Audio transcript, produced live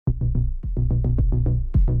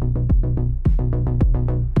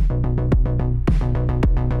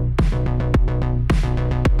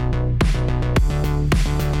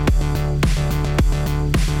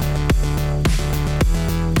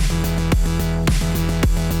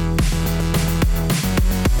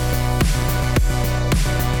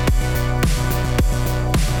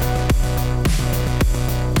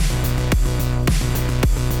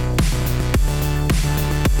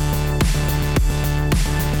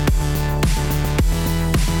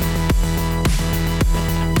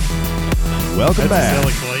Welcome back. That's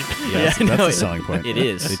a selling point. Yes, Yeah, that's no, a selling point. it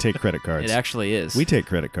is. They take credit cards. It actually is. We take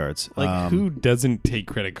credit cards. Like, who doesn't take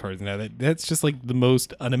credit cards now? That's just like the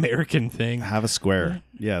most un-American thing. Have a square.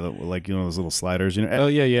 Yeah, like those little sliders. Oh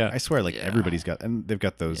yeah. I swear, like everybody's got, and they've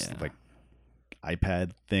got those like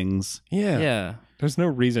iPad things. Yeah. There's no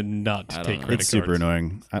reason not to take credit cards. It's super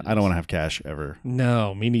annoying. I don't want to have cash ever.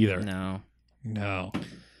 No, me neither. No.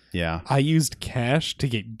 Yeah. I used cash to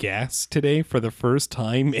get gas today for the first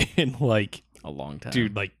time in like A long time.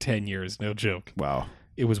 Dude, like 10 years, no joke. Wow.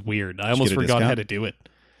 It was weird. I Did you almost get a forgot discount? how to do it.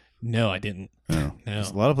 No, I didn't. No. No.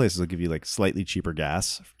 A lot of places will give you like slightly cheaper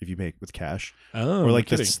gas if you pay with cash. Oh, or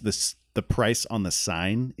like no the price on the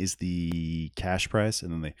sign is the cash price,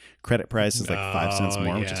 and then the credit price is like 5 cents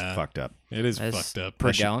more, which is yeah. fucked up. It is That's fucked up.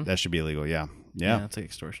 per gallon. That should be illegal. Yeah. That's like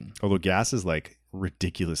extortion. Although gas is like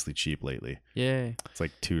ridiculously cheap lately. Yay. It's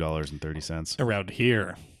like $2.30. Around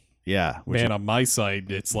here, Yeah. man, on my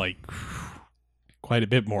side, it's like quite a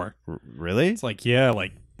bit more. Really? It's like,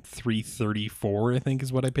 like $3.34, I think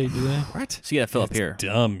is what I paid today. What? So you gotta fill up here.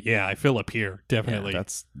 Dumb. Yeah, I fill up here, definitely.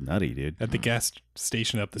 That's nutty, dude. At the gas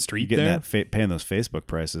station up the You street getting there. that paying those Facebook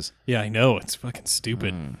prices. Yeah, I know. It's fucking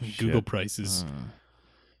stupid. Google shit. prices.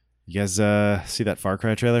 You guys see that Far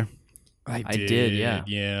Cry trailer? I did, yeah.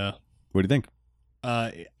 Yeah. What do you think?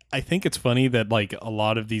 I think it's funny that like a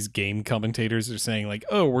lot of these game commentators are saying like,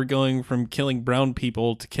 oh, we're going from killing brown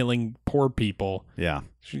people to killing poor people. Yeah.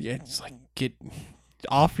 Yeah, it's like, get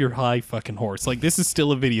off your high fucking horse. Like, this is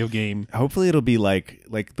still a video game. Hopefully it'll be like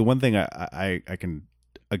the one thing I can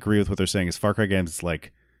agree with what they're saying is Far Cry games, it's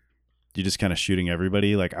like you're just kind of shooting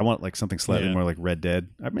everybody. Like I want like something slightly more like Red Dead.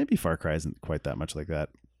 Maybe Far Cry isn't quite that much like that.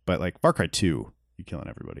 But like Far Cry 2, you're killing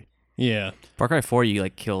everybody. Yeah. Far Cry 4, you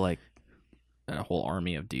like kill like a whole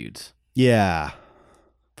army of dudes. Yeah.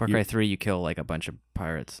 Far Cry 3, you kill like a bunch of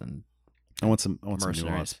pirates and I want some mercenaries.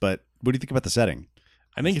 nuance. But what do you think about the setting?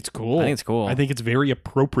 I think it's cool. I think it's cool. I think it's very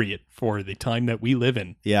appropriate for the time that we live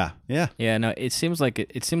in. Yeah. Yeah. Yeah, no, it seems like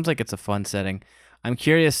it's a fun setting. I'm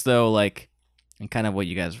curious though, like, and kind of what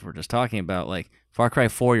you guys were just talking about, like Far Cry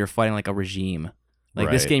 4, you're fighting like a regime. Like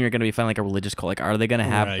this Right. game, you're going to be fighting like a religious cult. Like, are they going to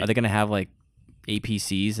have? Right. Are they going to have like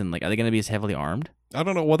APCs and like are they going to be as heavily armed? I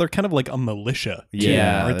don't know. Well, they're kind of like a militia.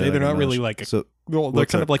 Yeah, Aren't they? They're not really like a. Well, they're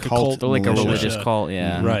kind of like a cult. They're like a militia. religious cult.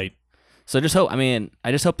 Yeah, Right. So I just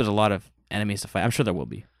hope there's a lot of enemies to fight. I'm sure there will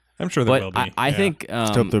be. I'm sure there But will be. I think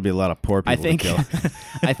Just hope there'll be a lot of poor people I think to kill.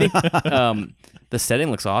 I think the setting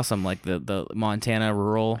looks awesome. Like the Montana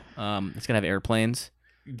rural. It's gonna have airplanes.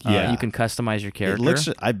 Yeah. You can customize your It character. looks.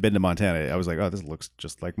 I've been to Montana. I was like, oh, this looks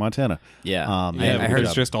just like Montana. Yeah. Yeah, I heard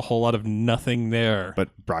there's just a whole lot of nothing there. But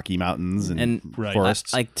Rocky Mountains and Right.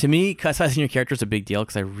 forests. like to me, customizing your character is a big deal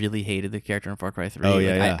because I really hated the character in Far Cry 3. Oh, Like,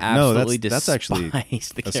 yeah, yeah. I No, absolutely that's actually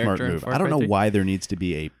despised the a character smart in move. Far I don't Cry know 3. why there needs to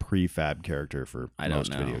be a prefab character for I don't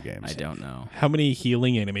most know. video games. I don't know. How many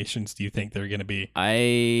healing animations do you think they're going to be?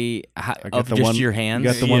 I got of the just one- your hands.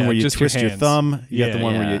 You got the one Yeah, where you just your twist your hands. thumb. You got the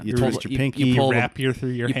one where Yeah. you twist your You pinky. pull the- rapier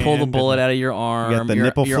through your You hand. pull the bullet and- out of your arm. got the your,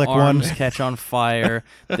 nipple your flick arms one. catch on fire.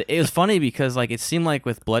 It was funny because like it seemed like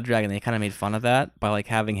with Blood Dragon they kind of made fun of that by like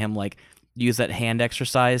having him like use that hand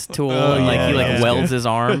exercise tool and like he like yeah. welds his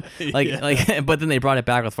arm like Yeah. like. But then they brought it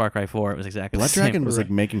back with Far Cry 4. It was exactly Blood the same. Dragon was like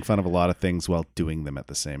making fun of a lot of things while doing them at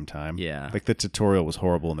the same time. Yeah. Like the tutorial was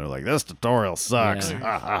horrible, and they're like, "This tutorial sucks."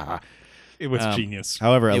 Yeah. It was genius.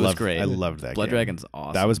 However, It I was loved. great. I loved that. Blood game. Dragon's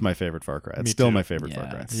awesome. That was my favorite Far Cry. It's Me still too. my favorite Far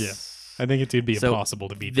Cry. Yeah. I think it'd be So, impossible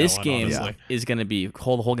to beat This that one, game honestly. is going to be the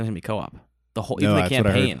whole game's going to be co-op. The whole No, even the that's what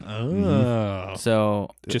I heard. campaign. Oh. So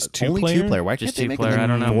Just two Only player? 2-player. Why can't Just they make it 2-player, like I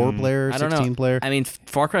don't know. 4-player, I don't know. 16-player? I mean,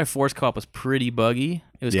 Far Cry 4's co-op was pretty buggy.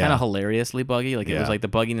 It was Yeah. kind of hilariously buggy. Like it was Yeah. like the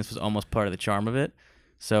bugginess was almost part of the charm of it.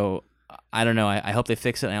 So I don't know. I hope they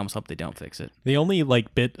fix it. I almost hope they don't fix it. The only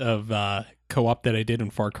like bit of co-op that I did in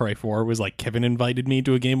Far Cry 4 was like Kevin invited me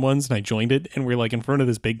to a game once and I joined it and we're like in front of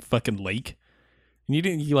this big fucking lake.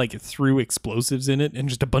 And you like threw explosives in it and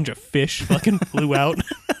just a bunch of fish fucking flew out.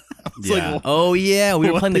 I was Yeah. like, Oh yeah, we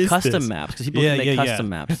were What playing the is custom this? maps because people Yeah, can make yeah, custom yeah.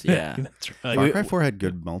 maps. Yeah, That's right. Far Cry 4 had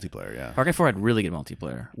good multiplayer. Yeah. Far Cry 4 had really good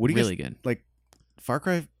multiplayer. What do you really guys, good. Like, Far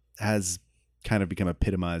Cry has kind of become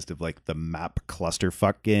epitomized of like the map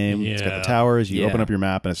clusterfuck game. It's got Yeah. the towers. You Yeah. open up your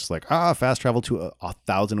map and it's just like fast travel to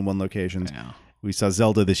 1,001 locations. Yeah. We saw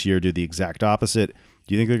Zelda this year do the exact opposite.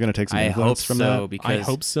 Do you think they're going to take some I hope influence from so that? because I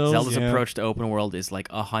hope so, Zelda's yeah. approach to open world is like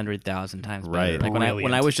 100,000 times better. Right. Like when I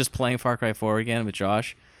Brilliant. was just playing Far Cry 4 again with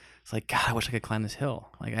Josh, it's like God, I wish I could climb this hill.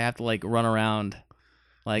 Like I have to like run around.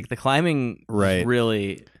 Like the climbing, Right.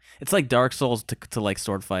 Really, it's like Dark Souls to like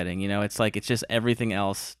sword fighting. You know, it's like it's just everything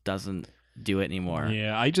else doesn't. do it anymore.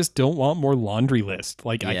 Yeah, I just don't want more laundry list.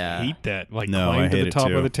 Like, Yeah. I hate that. Like, No, I climb to hate the it top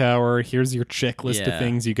too. of the tower. Here's your checklist Yeah. of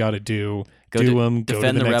things you got to do. Go Do them. Go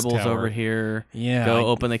defend to the, next rebels tower. over here. Yeah. Go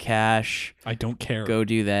open the cache. I don't care. Go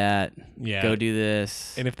do that. Yeah. Go do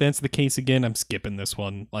this. And if that's the case again, I'm skipping this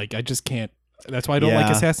one. Like, I just can't. That's why I don't like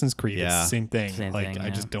Yeah. Assassin's Creed. It's Yeah. the same thing. Same like, thing, I yeah.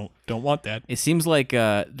 just don't want that. It seems like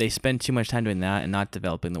they spend too much time doing that and not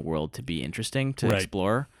developing the world to be interesting to Right.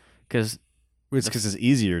 explore. Because It's because it's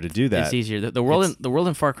easier to do that. it's easier. The world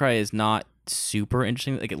in Far Cry is not super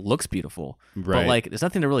interesting. Like, it looks beautiful, Right. but like there's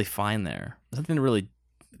nothing to really find there. There's nothing to really.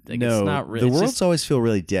 Like, no, it's not really. the it's worlds just, always feel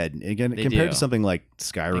really dead. Again, They compared do. to something like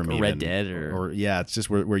Skyrim, Like Red even, Dead or yeah, it's just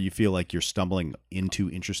where you feel like you're stumbling into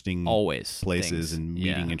interesting always places things. and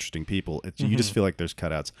Yeah. meeting interesting people. You just feel like there's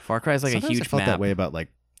cutouts. Far Cry is like Sometimes a huge I felt map. that way about like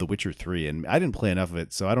The Witcher 3, and I didn't play enough of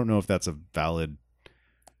it, so I don't know if that's a valid.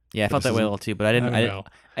 Yeah, I felt that way a criticism. little too, but I I didn't. don't know.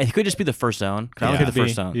 It could just be the first zone. 'Cause I Yeah. only did the Could be.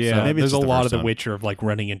 first zone. Yeah, so maybe it's there's a just the lot first of The zone. Witcher of like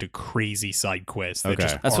running into crazy side quests that Okay.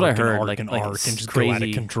 just That's what I arc and heard, arc like- and like arc it's and just go out of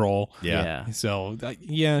crazy. control. Yeah, So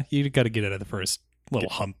you got to get out of the first little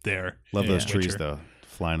hump there. love in those trees Witcher. though,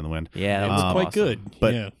 flying in the wind. Yeah, that It was was quite awesome. good.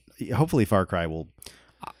 But yeah. hopefully, Far Cry will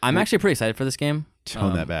I'm actually pretty excited for this game.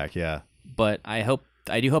 tone that back. Yeah, But I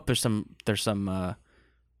do hope there's some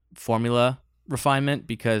formula refinement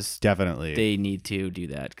because definitely. they need to do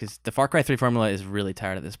that because the Far Cry 3 formula is really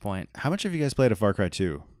tired at this point. How much have you guys played of Far Cry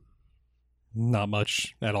 2? Not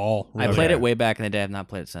much at all. I really. played it way back in the day. I've not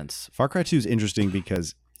played it since. Far Cry 2 is interesting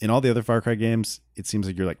because in all the other Far Cry games, it seems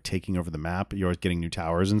like you're like taking over the map. You're always getting new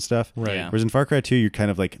towers and stuff. Right. Yeah. Whereas in Far Cry 2, you're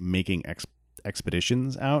kind of like making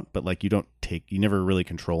expeditions out, but like you never really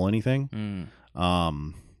control anything.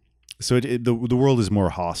 Mm. So the world is more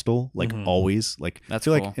hostile, like Mhm. always. Like That's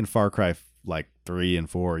I feel cool. like in Far Cry like 3 and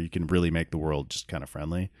 4, you can really make the world just kind of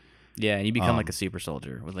friendly. Yeah, and you become like Um, a super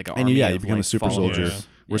soldier with like an and army you of, become a like, super followers. soldier. Yeah.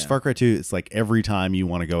 Whereas Yeah. Far Cry 2, it's like every time you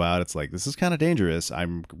want to go out, it's like this is kind of dangerous.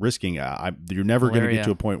 I'm risking. You're never going to Malaria. get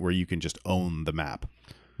to a point where you can just own the map.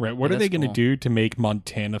 Right. What Yeah, are they that's going to cool. do to make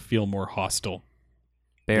Montana feel more hostile?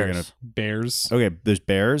 They're Bears. gonna- Bears. Okay, there's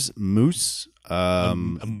bears, moose, a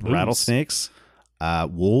moose. rattlesnakes,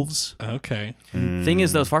 wolves. Okay. Thing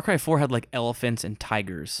is, though, Far Cry 4 had like elephants and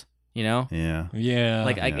tigers. You know, Yeah. Yeah.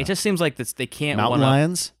 like yeah. it just seems like they can't Mountain one-up-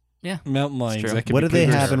 lions. mountain lions. true. That could What be do they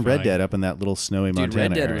pretty have in Red terrifying. Dead up in that little snowy Dude, Montana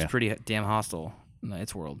Red Dead area? was pretty damn hostile in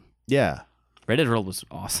its world. Yeah. Red Dead World was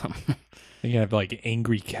awesome. They have like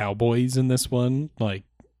angry cowboys in this one, like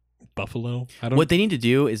buffalo. I don't. What they need to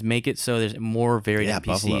do is make it so there's more varied Yeah,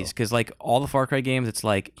 Buffalo. NPCs. Because like all the Far Cry games, it's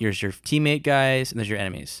like there's your teammate guys and there's your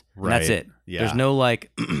enemies. And that's Right. it. Yeah. There's no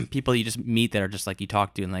like people you just meet that are just like you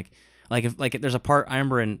talk to and like if there's a part I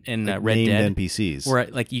remember in Like Red named Dead NPCs. where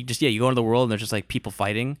like you go into the world and there's just like people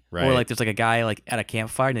fighting. Right. Or like there's like a guy like at a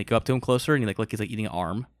campfire and you go up to him closer and you like look, he's like eating an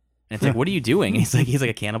arm. And it's like, what are you doing? And he's like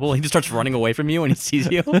a cannibal. He just starts running away from you when he sees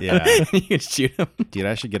you. Yeah. You can shoot him. Dude,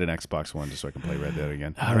 I should get an Xbox One just so I can play Red Dead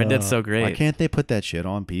again. Red Dead's so great. Why can't they put that shit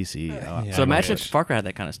on PC? Yeah, So I imagine wish. if Far Cry had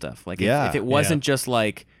that kind of stuff. Like Yeah. if it wasn't just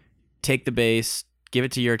like take the base, give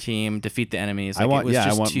it to your team, defeat the enemies. Like, I want it was I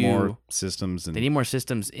just want too, more systems and They need more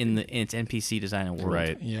systems in its NPC design and world.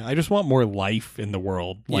 right. Yeah, I just want more life in the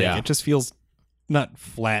world. Like Yeah. it just feels not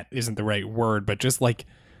flat isn't the right word, but just like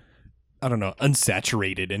I don't know,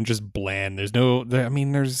 unsaturated and just bland.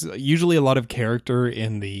 There's usually a lot of character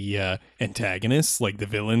in the antagonists. Like the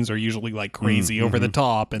villains are usually like crazy over the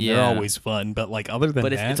top, and they're Yeah. always fun. But like other than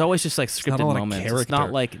But that, it's always just like not a scripted lot of moments. It's character.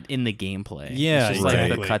 not like in the gameplay. Yeah, it's just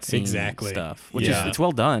exactly. like the cutscene Exactly. stuff, which Yeah. is it's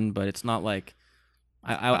well done, but it's not like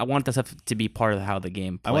I want that stuff to be part of how the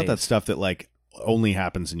game plays. I want that stuff that like only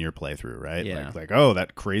happens in your playthrough, right? Yeah. Like oh,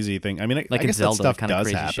 that crazy thing. I mean, Like I in guess Zelda, that stuff kinda does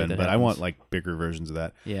crazy shit happen, that but I want happens. like bigger versions of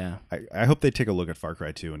that. Yeah. I hope they take a look at Far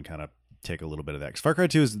Cry 2 and kind of take a little bit of that. 'Cause Far Cry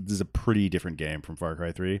 2 is a pretty different game from Far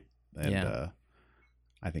Cry 3, and Yeah.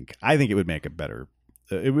 I think it would make it better.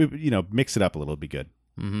 It would mix it up a little, be good.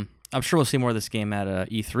 hmm I'm sure we'll see more of this game at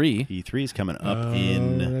E3. E3 is coming up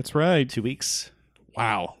in that's right. 2 weeks.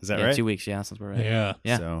 Wow. Is that Yeah, right? 2 weeks. Yeah, sounds about right. Yeah.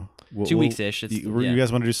 Yeah. So 2 weeks ish. You guys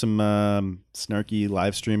want to do some snarky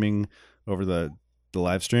live streaming over the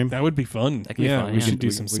live stream? That would be fun. That could be yeah, fun, we yeah. should do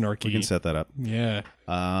some snarky. We can set that up. Yeah.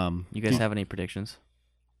 You guys have any predictions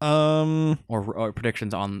Um. or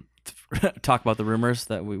predictions on talk about the rumors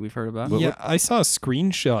that we've heard about? Yeah, I saw a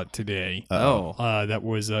screenshot today. Oh. That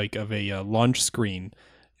was like of a launch screen,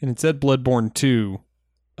 and it said Bloodborne 2.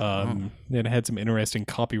 And it had some interesting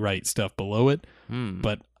copyright stuff below it,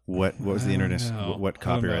 but What was the I don't internet? know. What I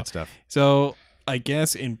don't know. copyright stuff? so I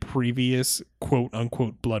guess in previous quote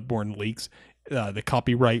unquote Bloodborne leaks, the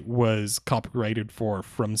copyright was copyrighted for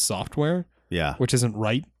From Software, Yeah. which isn't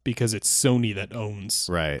right because it's Sony that owns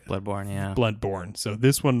Right. Bloodborne, yeah. Bloodborne. So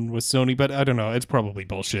this one was Sony, but I don't know. It's probably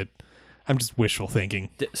bullshit. I'm just wishful thinking.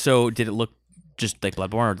 So did it look just like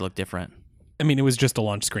Bloodborne, or did it look different? I mean, it was just a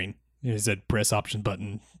launch screen. It said press option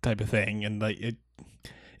button type of thing, and like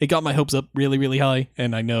it got my hopes up really, really high.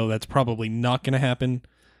 And I know that's probably not going to happen,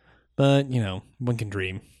 but one can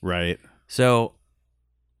dream. Right. So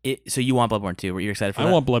you want Bloodborne 2? Were you excited for that?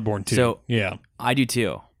 I want Bloodborne too. So yeah, I do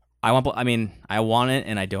too. I want it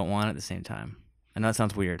and I don't want it at the same time. I know that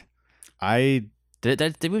sounds weird. Did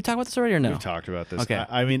Did we talk about this already or no? We've talked about this. Okay.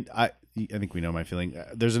 I mean, I think we know my feeling.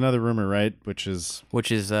 There's another rumor, right? Which is Did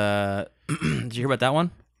you hear about that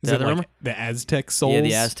one? is The it other like rumor? the Aztec Souls? Yeah,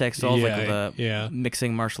 the Aztec Souls, Yeah, the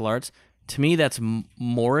mixing martial arts. To me, that's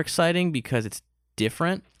more exciting because it's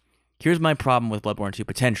different. Here's my problem with Bloodborne 2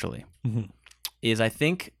 potentially. Mhm. Is I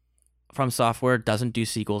think From Software doesn't do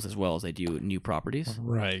sequels as well as they do new properties.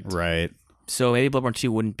 Right. right. So maybe Bloodborne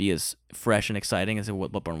 2 wouldn't be as fresh and exciting as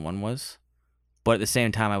what Bloodborne 1 was. But at the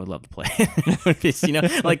same time, I would love to play it.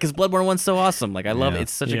 Because Bloodborne 1's so awesome. Like, I love it.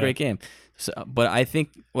 It's such a great game. So, but I think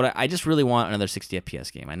I just really want another 60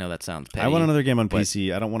 FPS game. I know that sounds petty. I want another game on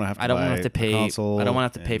PC. I don't want to have to. I don't want want to have to pay. Console I don't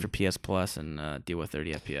want to have to pay for PS Plus and deal with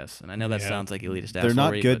 30 FPS. And I know that sounds like elitist. They're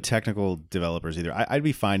not assholery, good but technical developers either. I'd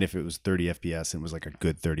be fine if it was 30 FPS and it was like a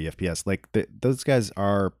good 30 FPS. Like those guys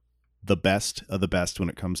are the best of the best when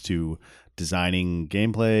it comes to designing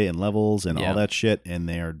gameplay and levels and all that shit, and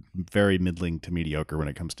they are very middling to mediocre when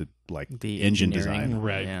it comes to like the engine engineering. design.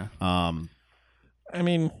 Right. Yeah. I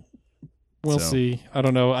mean, we'll So- see. I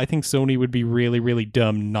don't know. I think Sony would be really, really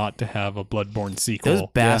dumb not to have a Bloodborne sequel. Those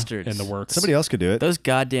bastards in the works. Somebody else could do it. Those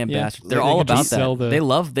goddamn Yeah. bastards. They They're all could about just sell that. the They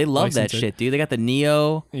love that license it. shit, dude. They got the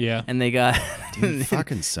Neo, Yeah. and they got Dude,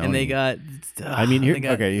 fucking Sony. and they got. I mean, they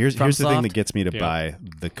got here's the thing FromSoft. that gets me to Yeah. buy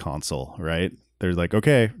the console, right? They're like,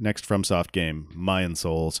 okay, next FromSoft game, Mayan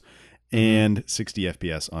Souls, and 60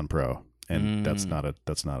 FPS on Pro, and that's not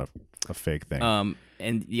a fake thing.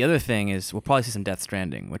 And the other thing is, we'll probably see some Death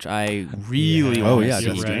Stranding, which I really Yeah. Oh, want yeah, to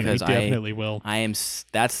You're see Death right. We because definitely will. I am.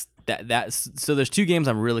 That's. So there's two games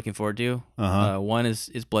I'm really looking forward to. One is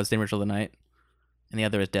Bloodstained Ritual of the Night, and the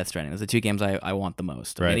other is Death Stranding. Those are the two games I want the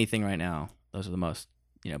most. Of Right. anything right now, those are the most.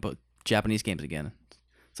 But Japanese games again.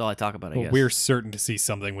 That's all I talk about. I Well, guess. we're certain to see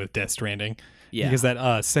something with Death Stranding. Yeah. Because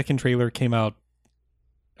that second trailer came out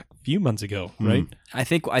a few months ago, right? I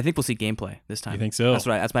think we'll see gameplay this time. You think so?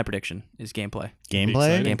 That's my prediction. Is gameplay. Gameplay?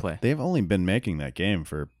 exciting. Gameplay. They've only been making that game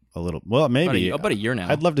for a little. Well, maybe About a year now.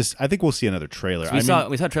 I'd love to. I think we'll see another trailer. So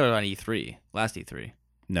we saw a trailer on E3 last E3.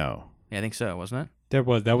 no. Yeah, I think so, wasn't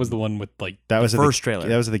it? That was the one with like. That was first trailer.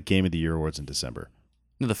 That was at the Game of the Year awards in December.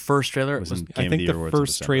 No, the first trailer It was was. in Game I of think the Year the awards in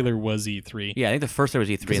first December. trailer was E3. Yeah, I think the first trailer was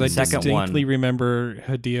E3. Because And I the second distinctly one. remember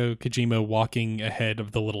Hideo Kojima walking ahead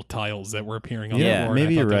of the little tiles that were appearing on Yeah, the board.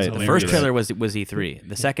 maybe I thought you're that was right. The Maybe first you're trailer was E3.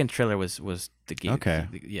 The second trailer was the game. Okay.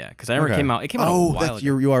 Yeah, because I remember Okay. it came out a Oh, while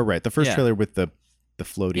ago. you are right. The first Yeah. trailer with the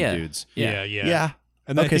floaty Yeah. dudes. Yeah. Yeah.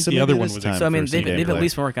 And I Okay, think so the maybe other it one is was. time. So I mean, for some they've at gameplay.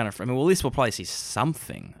 least been working on it. At least we'll probably see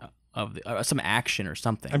something of some action or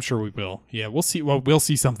something. I'm sure we will. Yeah, we'll see. Well, we'll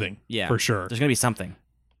see something. Yeah, for sure. There's gonna be something.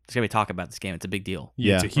 There's gonna be talk about this game. It's a big deal.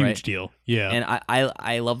 Yeah, it's Yeah. a huge Right. deal. Yeah, And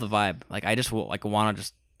I love the vibe. Like I just want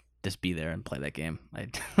to just be there and play that game.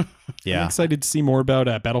 I'm Yeah. excited to see more about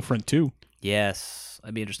Battlefront 2. Yes,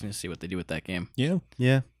 it'd be interesting to see what they do with that game. Yeah,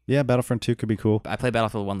 Yeah. Yeah. Battlefront 2 could be cool. I play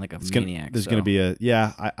Battlefield 1 like a maniac. There's going to be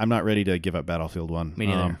I'm not ready to give up Battlefield 1. Me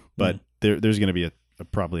neither. But there's going to be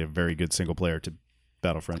probably a very good single player to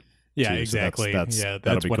Battlefront. yeah, 2, so exactly. that'll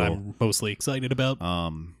That's be what cool. I'm mostly excited about.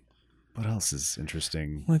 What else is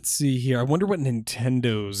interesting? Let's see here. I wonder what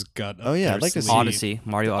Nintendo's got. Oh, yeah, I'd like to see- Odyssey,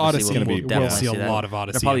 Mario Odyssey. Odyssey. gonna We'll be- definitely We'll see a that. lot of They'll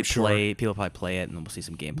Odyssey. probably I'm sure. people will probably play it, and then we'll see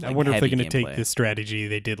some gameplay. I wonder if they're going to take the strategy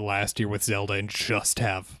they did last year with Zelda and just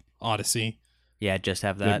have Odyssey. Yeah, just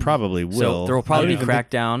have They that. probably will. So there will probably I be don't even think-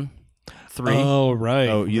 Crackdown 3. Oh, right.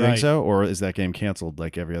 Oh, you right. think so? Or is that game canceled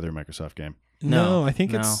like every other Microsoft game? No, No, I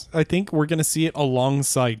think I think we're gonna see it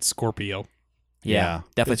alongside Scorpio. yeah,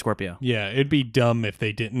 definitely Scorpio. Yeah, it'd be dumb if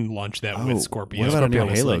they didn't launch that with Scorpio. What about a new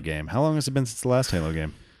Scorpio was Halo like- game? How long has it been since the last Halo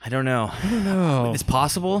game? I don't know. I don't know. It's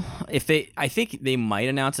possible. I think they might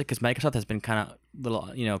announce it because Microsoft has been kind of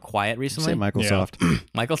little, quiet recently. Say Microsoft.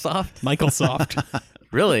 Microsoft? Microsoft.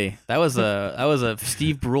 Really? That was a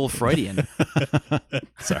Steve Brule Freudian.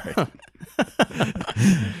 Sorry.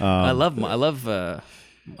 I love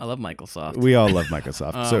Microsoft. We all love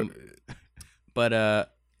Microsoft. So But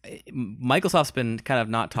Microsoft's been kind of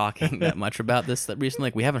not talking that much about this recently.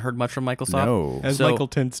 Like, we haven't heard much from Microsoft. No. As Michael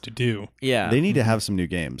tends to do. Yeah. They need to have some new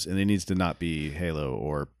games, and it needs to not be Halo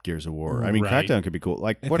or Gears of War. I mean, Right. Crackdown could be cool.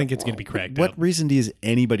 Like, I think it's going to be Crackdown. What reason does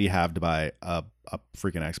anybody have to buy a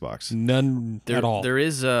freaking Xbox? None at all. There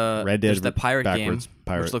is Red Dead there's the pirate game,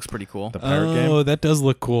 pirate. which looks pretty cool. The pirate game? Oh, that does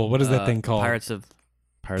look cool. What is that thing called? Pirates of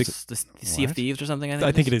the Sea of What? Thieves or something.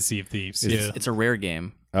 I think it is Sea of Thieves. It's, Yeah. it's a rare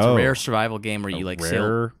game. It's a rare survival game where you like sail.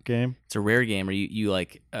 rare game? It's a rare game where you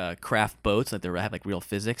like craft boats, like they have like real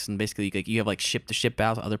physics, and basically you have like ship to ship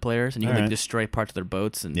battles with other players, and you can like Alright. destroy parts of their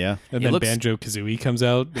boats. And Yeah. And It then looks- Banjo Kazooie comes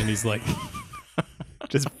out, and he's like,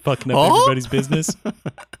 just fucking up Oh? everybody's business.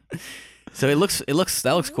 so that looks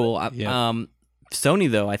cool. Yeah. Sony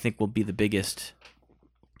though, I think will be the biggest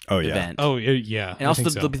Oh, yeah. event. Oh, yeah. And I also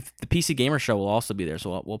think so. the PC Gamer Show will also be there,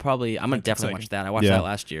 so we'll probably I'm gonna definitely exciting. watch that. I watched Yeah. that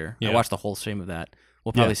last year. Yeah. I watched the whole stream of that.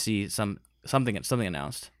 We'll probably see something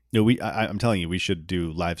announced No, I'm telling you, we should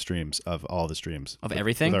do live streams of all the streams of with-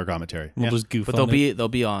 everything. with our commentary. We'll yeah. just goof But on they'll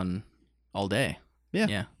be on all day. Yeah.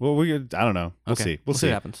 Yeah. Well, I don't know. We'll Okay. see. We'll see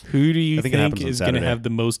what happens. Who do you I think it think happens on is going to Saturday. have the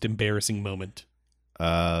most embarrassing moment?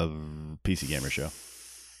 PC Gamer Show,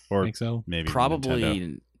 or Think so? maybe Nintendo.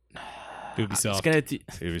 Probably Ubisoft. It's gonna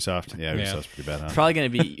Ubisoft. Yeah, Yeah. Ubisoft's pretty bad, huh? probably gonna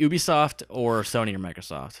be Ubisoft or Sony or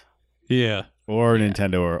Microsoft. Yeah. Or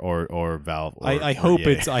Nintendo or Valve. Or, I or hope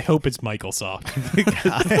EA. it's Microsoft.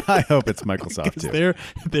 I hope it's Microsoft Because too.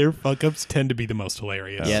 their fuck ups tend to be the most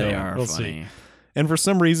hilarious. Yeah, so they are we'll funny. see. And for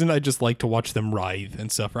some reason, I just like to watch them writhe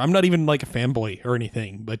and suffer. I'm not even like a fanboy or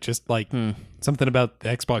anything, but just like something about the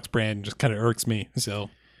Xbox brand just kind of irks me. So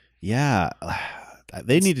Yeah,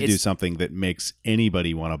 they need to do it's- something that makes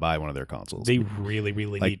anybody want to buy one of their consoles. they really,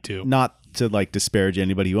 really like, need to. not to like disparage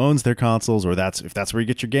anybody who owns their consoles, or if that's where you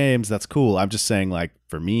get your games, that's cool. I'm just saying, like,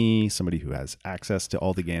 for me, somebody who has access to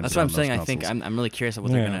all the games. That's that what are I'm on saying. those I think consoles- I'm really curious of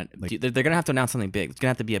what they're gonna do. They're gonna have to announce something big. It's gonna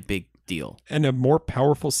have to be a big deal. And a more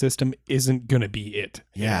powerful system isn't going to be it.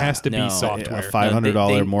 Yeah. It has to No. be software. a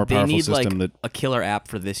 $500 more they powerful need system like that a killer app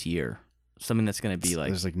for this year. Something that's gonna be like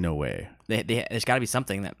there's like no way there's got to be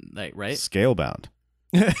something that like right. scale bound.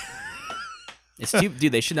 It's too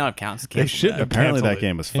dude. They should not have counted. They shouldn't have Apparently, that canceled it.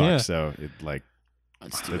 game was fucked. Yeah. So it like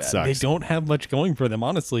It's too it bad. sucks. They don't have much going for them,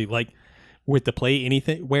 honestly. Like with the Play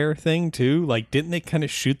Anywhere thing too. Like, didn't they kind of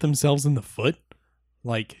shoot themselves in the foot?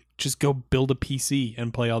 Like, just go build a PC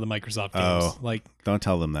and play all the Microsoft games. Oh, like, Don't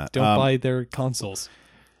tell them that. don't buy their consoles.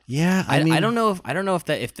 Yeah, I mean, don't know if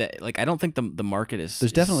that like I don't think the market is.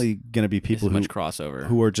 There's definitely going to be people much who crossover.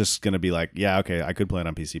 who are just going to be like, yeah, okay, I could play it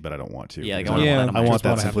on PC, but I don't want to. Yeah, like, because I Yeah, wanna- I want just that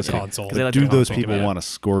wanna have a simplicity. console. Because they like Do the those console. people Yeah. want a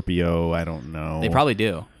Scorpio? I don't know. They probably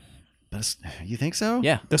do. You think so?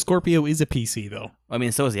 Yeah. The Scorpio is a PC though. I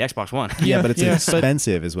mean, so is the Xbox One. Yeah, but it's Yeah,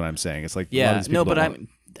 expensive, is what I'm saying. It's like a lot of Yeah, these no, people but don't want-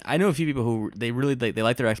 I know a few people who they really they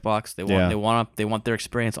like their Xbox. They want Yeah. they want their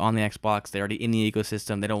experience on the Xbox. They're already in the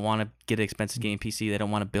ecosystem. They don't want to get an expensive game PC. They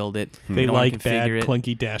don't want to build it. They don't wanna like bad, configure it.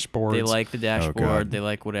 clunky dashboards. They like the dashboard. God. They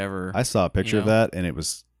like whatever. I saw a picture of know. that, and it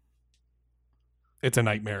was It's a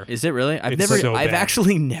nightmare. Is it really? I've It's so I've bad.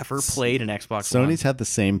 actually never played an Xbox One. Sony's had the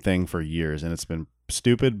same thing for years, and it's been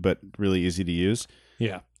stupid but really easy to use.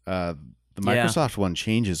 Yeah. The Yeah. Microsoft one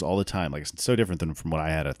changes all the time. Like, it's so different than from when I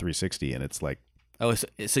had a 360, and it's like Oh,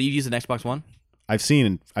 so you use an Xbox One? I've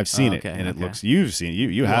seen okay, it, and it okay. looks. You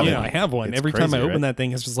have it. Yeah, I have one. It's Every time I crazy, open right? that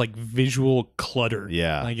thing, it's just like visual clutter.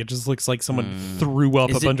 Yeah. Like it just looks like someone threw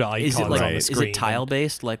up a bunch of icons is it like, on the is screen. it tile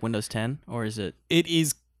based like Windows 10 or is it It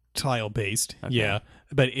is tile based. Okay. Yeah.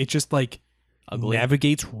 But it just like ugly?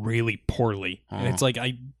 navigates really poorly. And it's like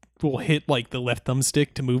I will hit like the left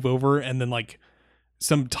thumbstick to move over and then like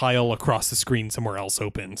some tile across the screen somewhere else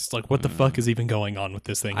opens. It's like what the fuck is even going on with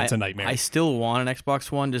this thing? It's a nightmare. I still want an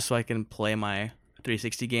Xbox One just so I can play my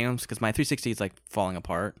 360 games because my 360 is like falling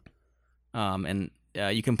apart. And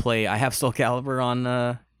you can play. I have Soul Calibur on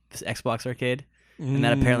this Xbox Arcade, and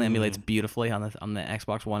that apparently emulates beautifully on the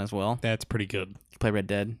Xbox One as well. That's pretty good. You can play Red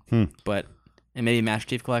Dead, Hmm. but and maybe Master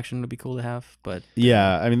Chief Collection would be cool to have. But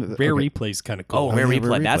Yeah, I mean, Rare okay. Replay's kind of cool. Rare yeah,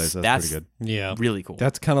 Replay. That's pretty good. Yeah. really cool.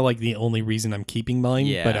 That's kind of like the only reason I'm keeping mine,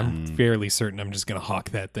 but Yeah. I'm fairly certain I'm just going to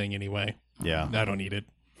hawk that thing anyway. Yeah. I don't need it.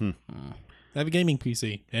 Hmm. I have a gaming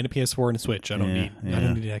PC and a PS4 and a Switch. I don't Yeah, need. yeah. I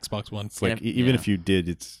don't need an Xbox One. It's like Yeah. even Yeah. if you did,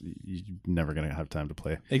 you're never gonna have time to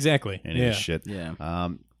play Exactly. any of Yeah. this shit. Yeah.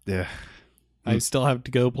 Yeah. I still have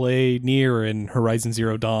to go play Nier and Horizon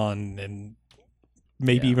Zero Dawn and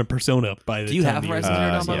maybe Yeah. even Persona by the Do you time have the year's Horizon Zero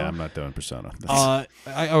out. Dawn, by the Yeah, way? I'm not doing Persona.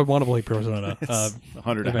 I want to play Persona. It's a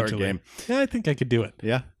 100-hour eventually. game. Yeah, I think I could do it.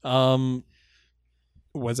 Yeah.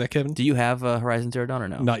 Was that Kevin? Do you have Horizon Zero Dawn or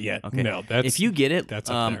no? Not yet. Okay. No, that's If you get it, that's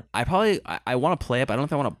up there. I want to play it, but I don't know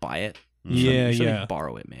if I want to buy it. Yeah, You should yeah.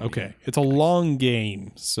 borrow it, maybe. Okay. It's a long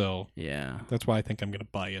game, so Yeah. that's why I think I'm going to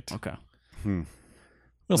buy it. Okay.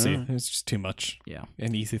 We'll see. Alright. It's just too much. Yeah.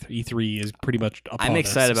 And E3 is pretty much upon I'm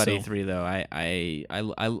excited us, about so- E3 though.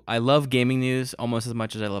 I love gaming news almost as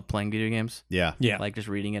much as I love playing video games. Yeah. Yeah. Like just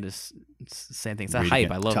reading it is it's the same thing. It's a Reading hype.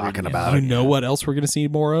 it, I love talking reading about it. You know what else we're going to see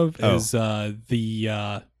more of Oh. is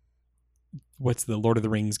the what's the Lord of the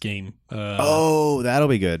Rings game? Oh, that'll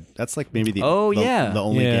be good. That's like maybe the Oh, the, yeah. the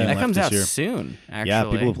only Yeah. game That left comes this out year. soon. Actually, Yeah,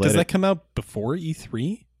 people have played Does it. that come out before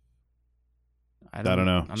E3? I don't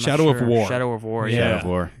know. I'm not Shadow of sure. War. Shadow of War. Yeah. Shadow of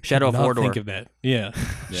War. Shadow of Not Mordor. think of that. Yeah.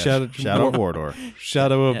 Yeah. Shadow of Mordor.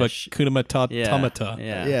 Shadow of Yeah, Akuna Matata.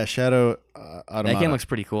 Yeah. Yeah, Shadow That Automata. game looks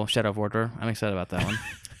pretty cool. Shadow of Mordor. I'm excited about that one.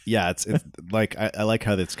 Yeah, it's like I like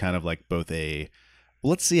how that's kind of like both a.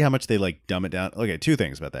 Let's see how much they like dumb it down. Okay, two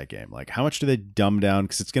things about that game. Like, how much do they dumb down?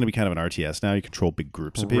 Because it's going to be kind of an RTS now. You control big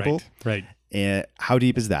groups of people. Right. And how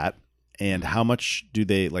deep is that? And how much do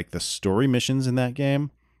they like the story missions in that game?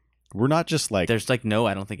 We're not just like There's like no,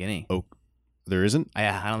 I don't think any. there isn't. I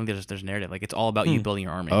don't think there's narrative. Like it's all about you building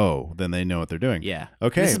your army. Oh, then they know what they're doing. Yeah.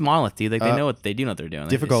 Okay. This is Monolith, dude. Like they know what they're doing. Like,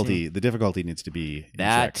 Difficulty. The difficulty needs to be in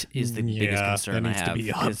That check. is the Yeah, biggest concern that I needs to have.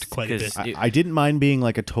 be upped quite a bit. I didn't mind being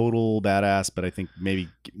like a total badass, but I think maybe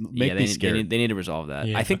make me scared. They need to resolve that.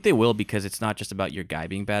 Yeah. I think they will because it's not just about your guy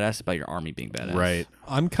being badass, it's about your army being badass. Right.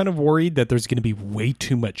 I'm kind of worried that there's going to be way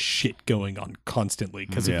too much shit going on constantly.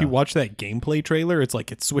 Because Yeah. if you watch that gameplay trailer, it's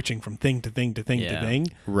like it's switching from thing to thing to thing to Yeah. thing.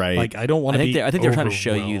 Right. Like I don't want I to think be. I think they're trying to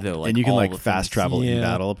show you overwhelmed. though, like and you can all like the fast things. travel in Yeah.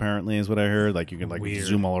 battle. Apparently, is what I heard. Like you can like Weird.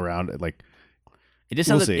 zoom all around. Like It just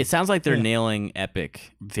We'll sounds. see. It sounds like they're Yeah. nailing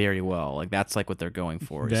epic very well. Like that's like what they're going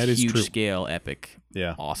for. That is huge true. scale epic.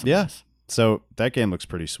 yeah, Awesomeness. So that game looks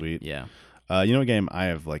pretty sweet. Yeah. You know what game I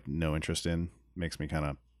have like no interest in? Makes me kind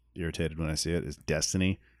of irritated when I see it. Is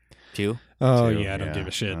Destiny. 2. Oh Two. yeah, I don't give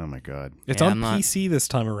a shit. Oh my god. It's Yeah, on I'm not- PC this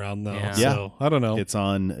time around though. Yeah. So I don't know. It's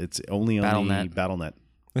on. It's only on Battle.net. the BattleNet.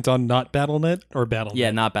 It's on not BattleNet or BattleNet.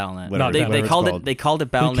 Yeah, not BattleNet. Whatever- they whatever it's called called. it. They called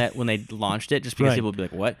it BattleNet when they launched it, just because Right. people would be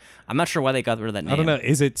like, "What?" I'm not sure why they got rid of that name. I don't know.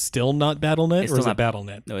 Is it still not BattleNet It's or is still it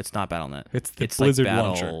BattleNet? No, it's not BattleNet. It's the It's Blizzard like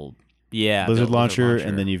launcher. Battle. Yeah, Blizzard the launcher,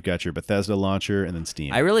 and then you've got your Bethesda launcher, and then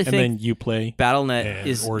Steam. I really And then think Uplay. BattleNet and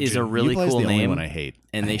is Origin. a really Uplay's cool the only name, one I hate.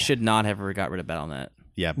 and they should not have ever got rid of BattleNet.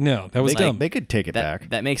 Yeah, No, that was they, dumb. they could take it back.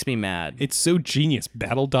 That makes me mad. It's so genius.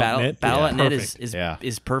 Battle.net. Battle.net Perfect.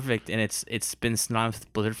 is perfect, and it's been synonymous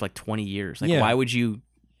with Blizzard for like 20 years. Like, Yeah. why would you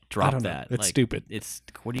drop don't know. that? It's Like, stupid. It's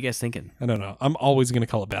what are you guys thinking? I don't know. I'm always going to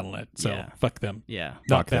call it BattleNet. So Yeah. fuck them. Yeah,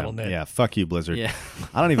 Not Fuck them. BattleNet. Yeah, fuck you, Blizzard. yeah.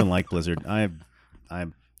 I don't even like Blizzard.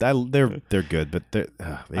 They're good, but they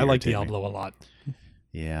I like irritate me. Diablo a lot.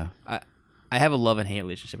 Yeah, I have a love and hate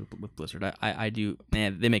relationship with Blizzard. I do.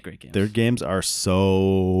 Man, they make great games. their games are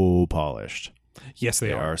so polished. Yes, they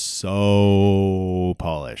They are. are so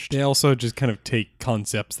polished. They also just kind of take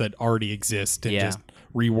concepts that already exist and Yeah. just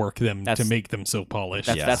rework them That's- to make them so polished.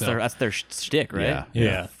 That's their shtick, right? Yeah.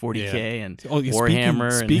 Yeah. 40K and Oh, yeah,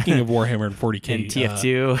 Warhammer. Speaking of Warhammer and 40K, and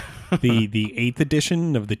TF2. the 8th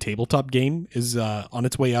edition of the tabletop game is on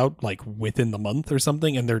its way out like within the month or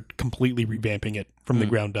something, and they're completely revamping it from the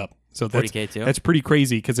ground up. So that's 40K too? that's pretty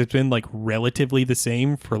crazy because it's been like relatively the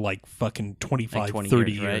same for like fucking 25, Like 20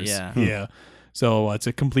 30 years, right? years. Yeah. Yeah. So it's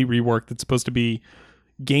a complete rework that's supposed to be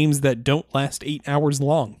games that don't last 8 hours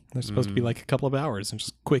long. They're supposed to be like a couple of hours and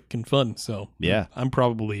just quick and fun. So Yeah. I'm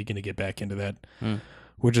probably going to get back into that,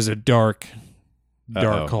 which is a dark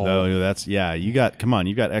hole. Oh, that's you got. Come on,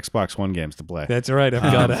 you got Xbox One games to play. That's right. I've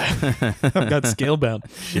got I've got Scalebound.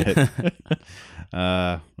 Shit.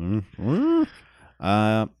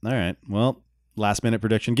 All right. Well, last minute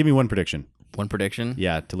prediction. Give me one prediction. One prediction.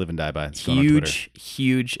 Yeah, to live and die by. It's going on Twitter.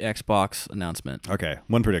 Huge Xbox announcement. Okay,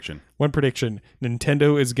 one prediction. One prediction: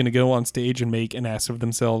 Nintendo is going to go on stage and make an ass of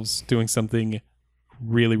themselves doing something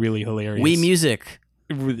really, really hilarious. Wii Music.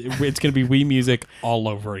 It's going to be Wii Music all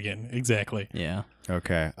over again. Exactly. Yeah.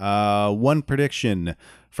 Okay. One prediction.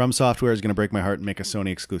 From Software is going to break my heart and make a Sony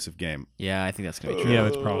exclusive game. Yeah, I think that's gonna be true. Yeah,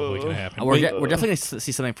 that's probably going to happen. We're definitely gonna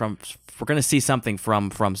see something from. We're gonna see something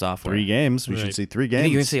from Software. 3 games. We Right. should see 3 You games.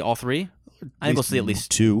 think you're gonna see all 3? I think we'll see at least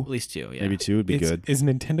 2. At least 2. Yeah. Maybe 2 would be good. Is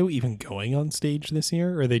Nintendo even going on stage this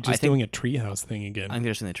year, or are they just think- doing a treehouse thing again? I think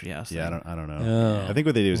they're just in the treehouse. Yeah, thing. I don't know. Oh. I think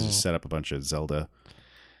what they do is just set up a bunch of Zelda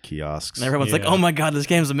kiosks. And everyone's like, Yeah. "Oh my god, this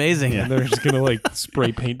game's amazing." Yeah. They're just gonna like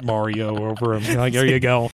spray paint Mario over them. Like, there you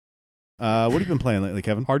go. What have you been playing lately,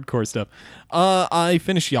 Kevin? Hardcore stuff. I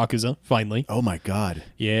finished Yakuza finally. Oh my god.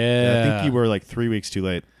 Yeah. I think you were like 3 weeks too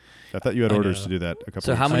late. I thought you had I orders know. to do that a couple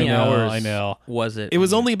So weeks how ago. many I know, hours? I know. Was it? It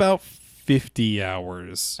was only about 50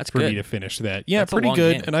 hours That's for me good. to finish that. Yeah, That's a pretty long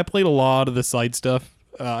good. game. And I played a lot of the side stuff.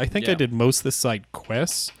 I think I did most of the side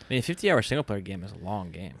quests. I mean, a 50-hour single-player game is a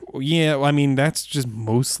long game. Yeah, I mean, that's just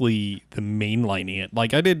mostly the mainlining it.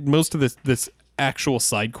 Like, I did most of this actual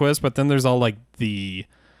side quest, but then there's all, like,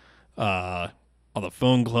 all the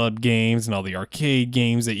phone club games and all the arcade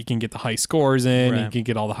games that you can get the high scores in. Right. You can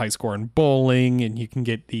get all the high score in bowling, and you can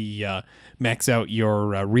get the max out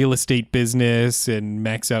your real estate business and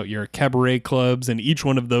max out your cabaret clubs, and each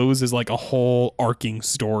one of those is like a whole arcing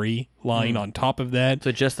story line on top of that.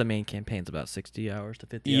 So just the main campaign's about 60 hours to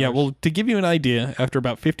 50 Yeah, hours? well, to give you an idea, after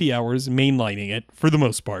about 50 hours mainlining it, for the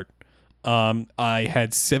most part, I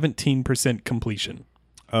had 17% completion.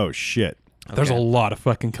 Oh shit. There's a lot of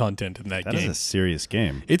fucking content in that game. That is a serious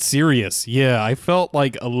game. It's serious. Yeah, I felt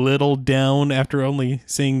like a little down after only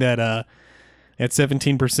seeing that at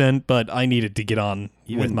 17%, but I needed to get on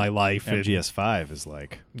with my life. MGS5 is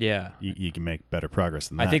like, yeah, you can make better progress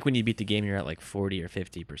than that. I think when you beat the game, you're at like 40 or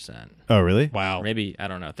 50%. Oh, really? Wow. Or maybe, I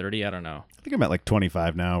don't know, 30, I don't know. I think I'm at like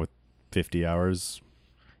 25 now with 50 hours.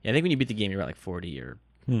 Yeah, I think when you beat the game, you're at like 40 or...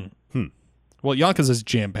 Well, Yakuza's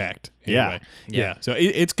jam-packed. Anyway. Yeah. So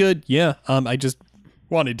it's good. Yeah. I just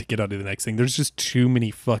wanted to get on to the next thing. There's just too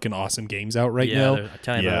many fucking awesome games out right now. I'm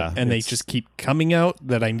telling you about And they just keep coming out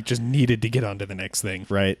that I just needed to get onto the next thing.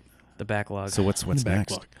 Right. the backlog. So what's next?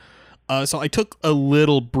 Backlog. So I took a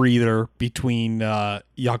little breather between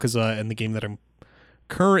Yakuza and the game that I'm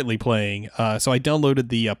currently playing. So I downloaded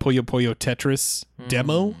the Puyo Puyo Tetris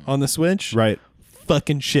demo on the Switch. Right.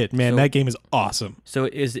 Fucking shit, man! So- that game is awesome. So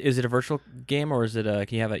is it a virtual game or is it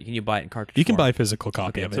can you buy it in cartridge? You can form? buy a physical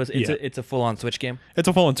copy Okay, of so it. it's a full on Switch game. It's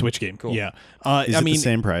a full-on Switch game. Cool. Yeah. Is I it mean, the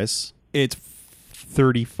same price? it's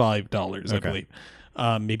 $35, I Okay.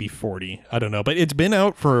 believe. Maybe 40. I don't know. But it's been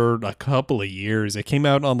out for a couple of years. It came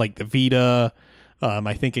out on like the Vita.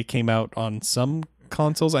 I think it came out on some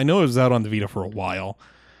consoles. I know it was out on the Vita for a while.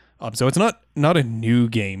 So it's not a new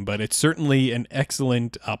game, but it's certainly an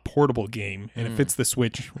excellent portable game, and it fits the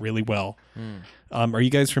Switch really well. Are you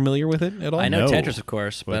guys familiar with it at all? I know No. Tetris, of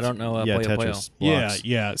course, but I don't know yeah, Puyo Puyo. Tetris. Yeah, Blocks.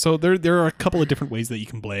 yeah. So there are a couple of different ways that you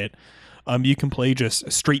can play it. You can play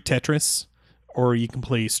just straight Tetris, or you can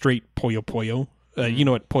play straight Puyo Puyo. You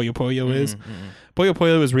know what Puyo Puyo is? Puyo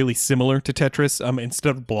Puyo is really similar to Tetris.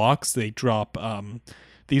 Instead of blocks, they drop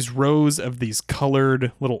these rows of these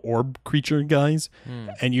colored little orb creature guys,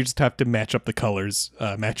 and you just have to match up the colors,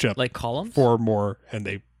 match up Like columns? 4 more, and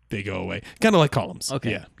they go away. Kind of like columns.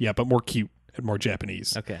 Okay. Yeah, but more cute and more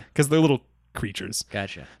Japanese. Okay. Because they're little creatures.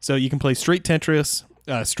 Gotcha. So you can play straight Tetris,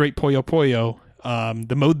 straight Puyo Puyo.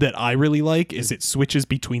 The mode that I really like is it switches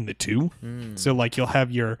between the two. So like you'll have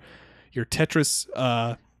your Tetris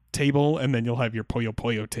table, and then you'll have your Puyo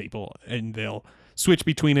Puyo table, and they'll switch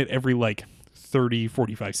between it every like 30,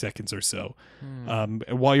 45 seconds or so.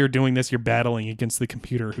 While you're doing this, you're battling against the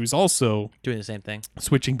computer, who's also Doing the same thing.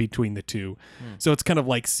 switching between the two. So it's kind of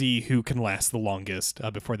like see who can last the longest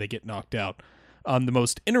before they get knocked out. The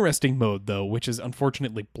most interesting mode, though, which is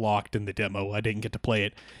unfortunately blocked in the demo, I didn't get to play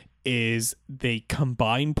it, is they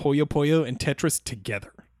combine Puyo Puyo and Tetris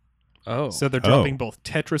together. Oh. So they're dropping both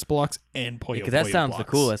Tetris blocks and Puyo Puyo because that sounds the blocks.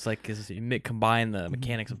 coolest. Like, cause you combine the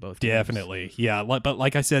mechanics of both. games. Definitely. Yeah. But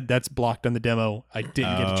like I said, that's blocked on the demo. I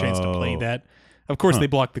didn't get a chance to play that. Of course, they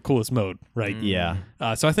blocked the coolest mode, right? Yeah.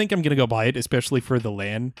 So I think I'm going to go buy it, especially for the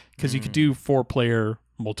LAN, because you could do 4-player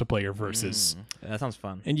multiplayer versus, That sounds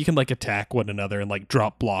fun. and you can like attack one another and like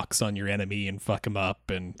drop blocks on your enemy and fuck them up,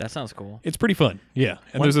 and That sounds cool. it's pretty fun. Yeah,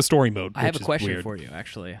 and there's a story mode. I have a which is question weird. for you,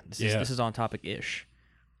 actually. Yeah. This is on topic ish.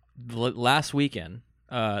 Last weekend,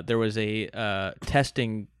 there was a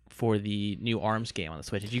testing for the new ARMS game on the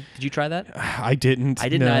Switch. Did you try that? I didn't. I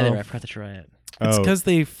didn't no. either. I forgot to try it. It's Oh. because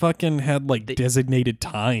they fucking had like designated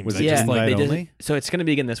times. Was I it just just like invite they only? So it's going to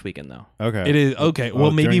be again this weekend, though. Okay. it is okay. Well,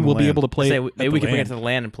 maybe during the we'll be LAN. able to play. Say, it maybe at we the can bring it LAN. to the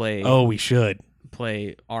LAN and play. Oh, we should.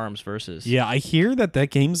 Play ARMS versus. Yeah, I hear that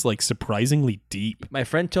game's like surprisingly deep. My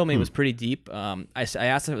friend told me it was pretty deep. I asked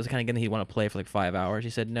him if it was the kind of game that he'd want to play for like 5 hours. He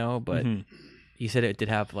said no, but he said it did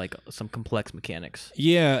have like some complex mechanics.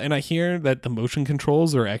 Yeah, and I hear that the motion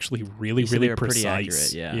controls are actually really, He said really they were pretty precise.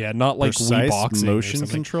 accurate, yeah. Yeah, not like Precise Wii boxing or motion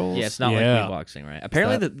something. controls. Yeah, it's not Yeah. like Wii boxing, right?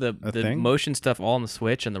 Apparently, that a the thing? motion stuff all on the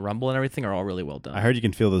Switch and the rumble and everything are all really well done. I heard you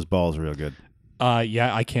can feel those balls real good. Yeah,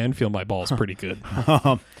 I can feel my balls pretty good.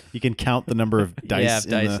 You can count the number of dice.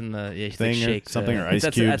 dice in in the yeah, thing or shake something, or ice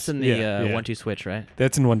that's, cubes. That's in the Yeah, yeah. 1-2 Switch, right?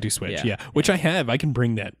 That's in 1-2 Switch. Yeah. Yeah, which I have. I can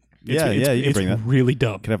bring that. You can bring that. Really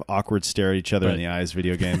dumb. Can have awkward stare at each other in Right. the eyes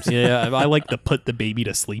video games. Yeah, I like the put the baby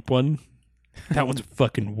to sleep one. That one's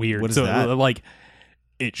fucking weird. What is so that? like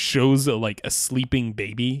it shows a sleeping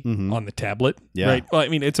baby on the tablet. Yeah. Right. Well, I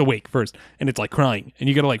mean, it's awake first, and it's like crying, and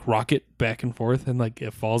you gotta like rock it back and forth, and like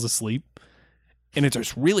it falls asleep. and it's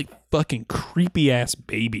this really fucking creepy ass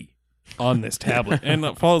baby on this tablet,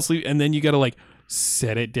 and fall asleep, and then you got to like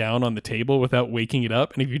set it down on the table without waking it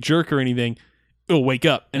up, and if you jerk or anything, it'll wake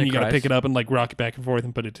up, and you got to pick it up and like rock it back and forth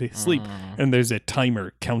and put it to sleep, and there's a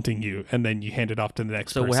timer counting you, and then you hand it off to the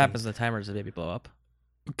next person. So what happens to the timer? Does the baby blow up?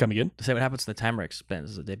 Come again? Say what happens to the timer expense?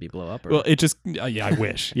 Does the baby blow up? Or? Well, it just yeah, I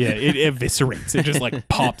wish. Yeah, it eviscerates. It just like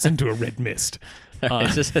pops into a red mist.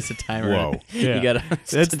 It just has a timer. Whoa. Yeah. You gotta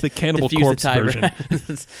That's the Cannibal Corpse version.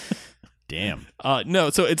 Damn.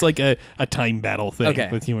 No, so it's like a time battle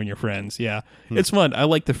thing with you and your friends. Yeah, it's fun. I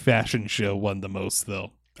like the fashion show one the most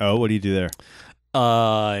though. Oh, what do you do there?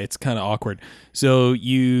 It's kind of awkward. So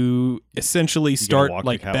you essentially start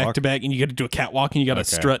like back to back, and you got to do a catwalk, and you got to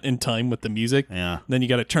strut in time with the music. Yeah. Then you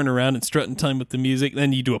got to turn around and strut in time with the music.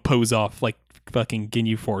 Then you do a pose off like fucking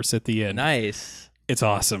Ginyu Force at the end. Nice. It's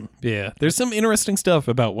awesome. Yeah. There's some interesting stuff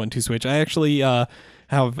about 1-2 Switch. I actually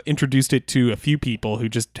have introduced it to a few people who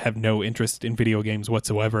just have no interest in video games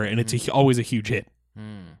whatsoever, and it's always a huge hit.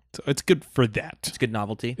 So it's good for that. It's good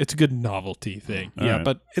novelty. It's a good novelty thing. All right.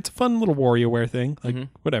 But it's a fun little WarioWare thing. Like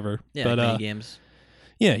whatever. Yeah, but mini games.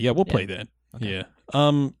 Yeah, we'll play that. Okay. Yeah.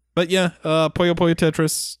 But yeah, Puyo Puyo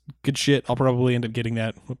Tetris, good shit. I'll probably end up getting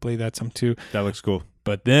that. We'll play that some too. That looks cool.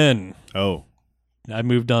 But then Oh. I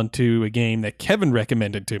moved on to a game that Kevin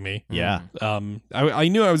recommended to me. Yeah. I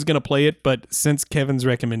knew I was going to play it, but since Kevin's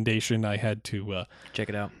recommendation, I had to check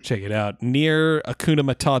it out. Check it out. Near Akuna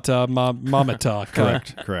Matata Mamata.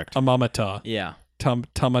 Correct. Amamata. Yeah.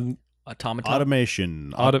 Automata.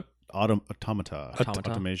 Automation. Automata.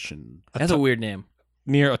 Automation. That's a weird name.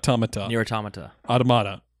 Near Automata. Near Automata.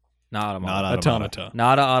 Automata. Not Automata. Not Automata.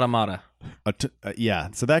 Nada Automata. Yeah,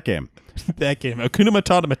 so that game. That game. Akuna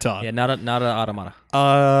Matata. Yeah, not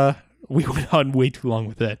Automata. We went on way too long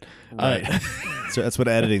with that. Right. So that's what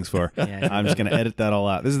editing's for. Yeah. I'm just going to edit that all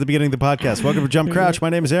out. This is the beginning of the podcast. Welcome to Jump Crouch. My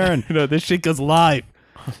name is Aaron. No, this shit goes live.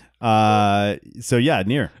 So yeah,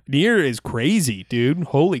 Nier. Nier is crazy, dude.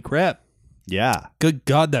 Holy crap. Yeah. Good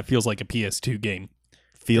God, that feels like a PS2 game.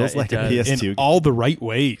 Feels like a PS2 in all the right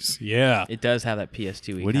ways. Yeah. It does have that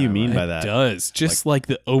PS2. What do you mean by that? It does. Just like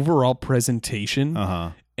the overall presentation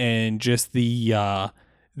and just the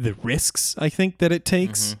risks I think that it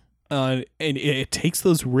takes. And it takes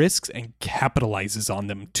those risks and capitalizes on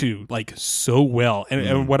them too, like so well.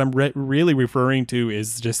 And what I'm really referring to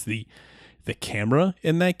is just the camera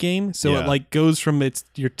in that game. So it like goes from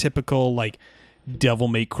your typical like Devil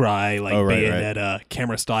May Cry, like Bayonetta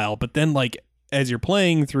camera style, but then like as you're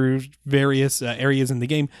playing through various areas in the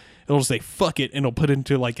game, it'll just say fuck it, and it'll put it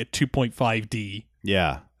into like a 2.5D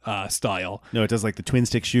style. No, it does like the twin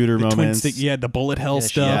stick shooter moments. The bullet hell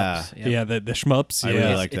stuff. Yeah, the shmups. I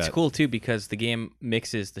really like that. It's cool too because the game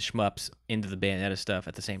mixes the shmups into the Bayonetta stuff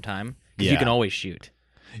at the same time. Because you can always shoot.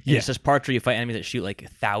 And it's just parts where you fight enemies that shoot like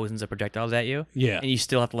thousands of projectiles at you. Yeah. And you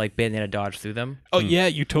still have to like Bayonetta dodge through them. Oh, yeah,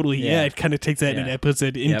 you totally, it kind of takes that and it puts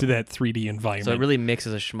it into that 3D environment. So it really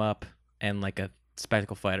mixes a shmup and like a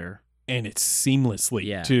spectacle fighter. And it's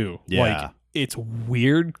seamlessly, too. Yeah. Like, it's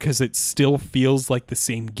weird because it still feels like the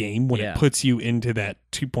same game when it puts you into that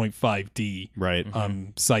 2.5D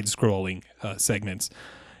side-scrolling segments.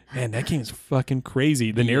 Man, that game's fucking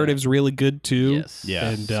crazy. The narrative's really good, too. Yes. Yeah.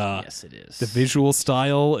 And, yes, it is. The visual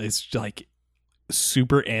style is like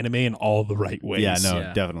super anime in all the right ways. Yeah,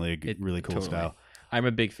 no, definitely a really cool style. I'm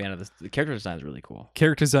a big fan of this. The character design is really cool.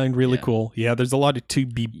 Character design really cool. Yeah, there's a lot of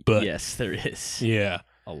 2B butt. Yes, there is. Yeah.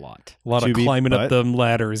 A lot. A lot of climbing up them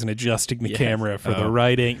ladders and adjusting the camera for the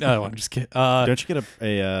writing. No, I'm just kidding. Don't you get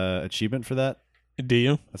a achievement for that? Do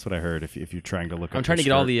you? That's what I heard. If you're trying to look, I'm trying to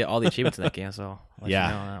get all the achievements in that game. So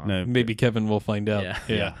no, maybe Kevin will find out.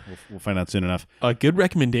 Yeah. We'll find out soon enough. A good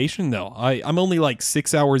recommendation though. I'm only like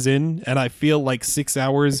 6 hours in, and I feel like 6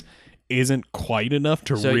 hours isn't quite enough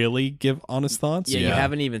to really give honest thoughts. Yeah, you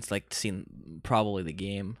haven't even like seen probably the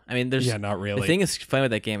game. I mean, there's not really. The thing is fun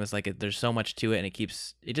with that game is like there's so much to it, and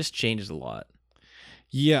it just changes a lot.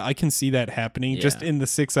 Yeah, I can see that happening. Yeah. Just in the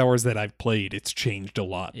 6 hours that I've played, it's changed a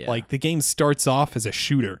lot. Yeah. Like the game starts off as a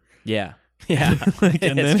shooter. Yeah. Yeah.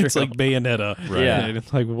 And then it's like Bayonetta. Right. Yeah. And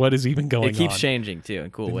it's like, what is even going on? It keeps changing too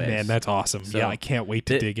in cool ways. Man, that's awesome. So I can't wait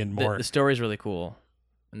to dig in more. The story's really cool.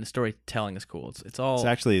 And the storytelling is cool. It's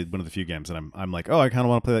actually one of the few games that I'm like, oh, I kind of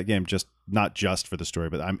want to play that game, not just for the story,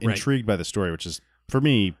 but I'm intrigued by the story, which is for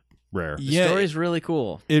me rare. The story's really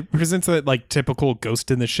cool. It presents that like typical Ghost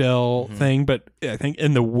in the Shell thing, but I think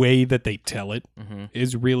in the way that they tell it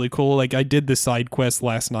is really cool. Like I did the side quest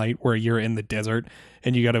last night where you're in the desert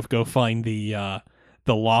and you got to go find the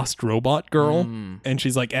lost robot girl, and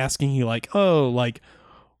she's like asking you like, oh, like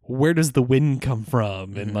where does the wind come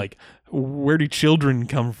from, and like where do children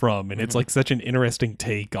come from, and it's like such an interesting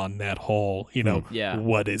take on that whole,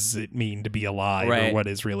 what does it mean to be alive, or what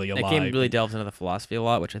is really alive. That game really delves into the philosophy a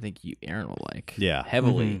lot, which I think you, Aaron, will like. Yeah,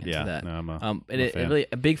 heavily into yeah. that. No, I'm and it really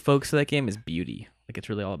a big focus of that game is beauty. Like it's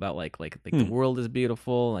really all about like the world is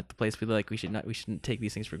beautiful, like the place we shouldn't take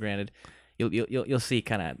these things for granted. You'll see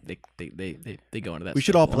kind of they go into that. We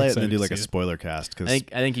should all play it and then do like a spoiler cast. Cause I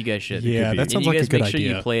think you guys should. Yeah, that sounds like a good idea. Make sure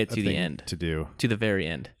you play it to the end, to the very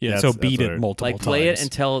end. Yeah, so beat it multiple times. Like play it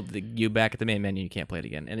until you back at the main menu. You can't play it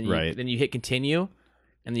again, and then you hit continue,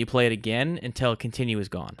 and then you play it again until continue is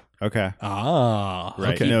gone. Okay. Ah.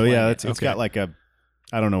 Right. Okay. No. Yeah. It's got like a,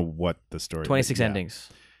 I don't know what the story. 26 endings.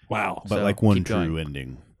 Wow. But So, like one keep going. true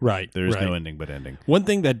ending. Right. There's right. no ending but ending. One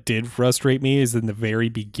thing that did frustrate me is in the very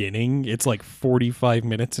beginning, it's like 45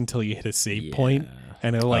 minutes until you hit a save point,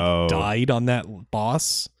 and it died on that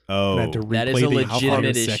boss. Oh, and I had to replay that is a the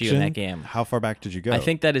legitimate issue section. in that game. How far back did you go? I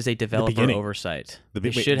think that is a developer beginning. oversight. the They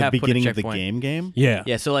wait, should the have put a beginning of the checkpoint. game. Yeah.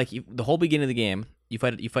 Yeah, so like the whole beginning of the game, you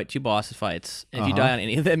fight two boss fights, and if you die on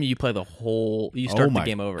any of them, you play the whole. You start Oh my the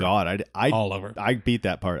game over. God, I All over. I beat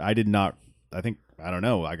that part. I did not. I don't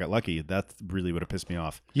know. I got lucky. That really would have pissed me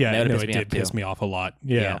off. Yeah, That no, would've it pissed me did off, too. piss me off a lot.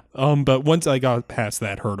 Yeah. But once I got past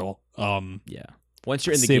that hurdle, Yeah. Once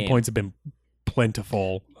you're in the save game, points have been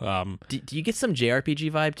plentiful. do you get some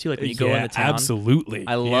JRPG vibe too? Like when you go into town. Absolutely.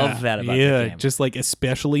 I love that about the game. just like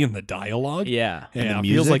especially in the dialogue. Yeah. And the it feels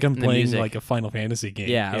music? like I'm And the playing music. like a Final Fantasy game.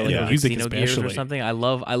 Yeah, or and like the a music Xenogears or especially. something. I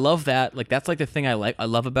love that. Like that's like the thing I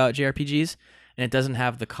love about JRPGs, and it doesn't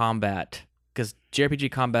have the combat because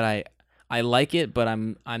JRPG combat I like it, but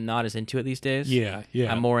I'm not as into it these days. Yeah, yeah.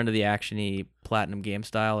 I'm more into the actiony platinum game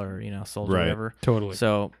style or Souls or Right. whatever. Totally.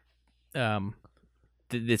 So,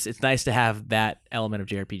 it's nice to have that element of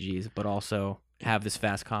JRPGs, but also have this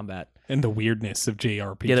fast combat. And the weirdness of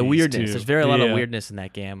JRPGs. Yeah, the weirdness. too. There's a lot of Yeah. weirdness in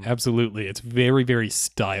that game. Absolutely. It's very, very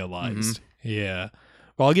stylized. Mm-hmm. Yeah.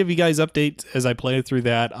 Well, I'll give you guys updates as I play through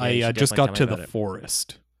that. you I should just definitely got tell to me the about it.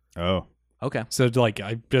 forest. Oh, Okay. So, like,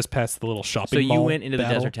 I just passed the little shopping So you mall went into the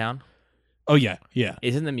battle. desert town? Oh, yeah. Yeah.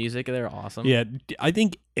 Isn't the music there awesome? Yeah. I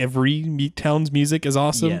think every town's music is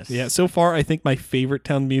awesome. Yes. Yeah. So far, I think my favorite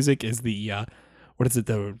town music is the, what is it?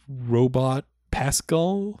 The robot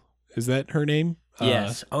Pascal? Is that her name?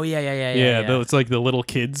 Yes. Yeah, it's like the little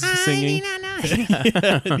kids singing.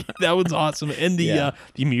 Yeah, that was awesome. And the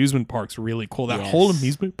amusement park's really cool. That whole Yes.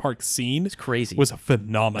 amusement park scene It's crazy. was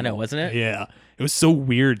phenomenal. I know, wasn't it? Yeah. It was so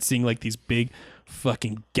weird seeing like these big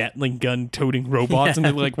fucking Gatling gun toting robots and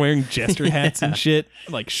they're like wearing jester hats and shit,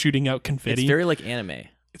 like shooting out confetti. It's very like anime.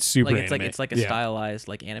 It's super Like anime. it's like a Yeah, stylized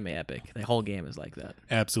like anime epic. The whole game is like that.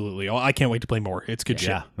 absolutely. Oh, I can't wait to play more. It's good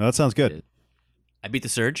yeah. shit. No, that sounds good. I beat the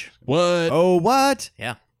Surge. What? Oh, what?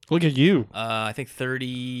 Yeah. Look at you. I think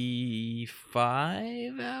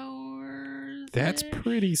 35 hours. That's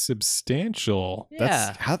pretty substantial. Yeah.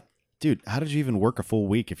 That's how, dude. How did you even work a full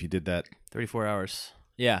week if you did that? 34 hours.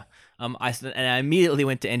 Yeah. I immediately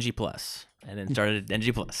went to NG Plus and then started at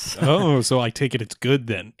NG Plus. Oh, so I take it it's good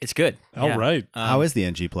then. It's good. All yeah. right. How is the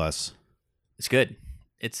NG Plus? It's good.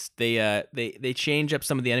 It's they change up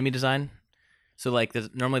some of the enemy design. So like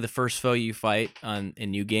normally the first foe you fight on a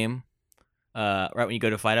new game, right when you go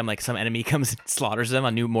to fight them, like some enemy comes and slaughters them, a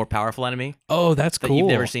new more powerful enemy Oh, that's that cool. you've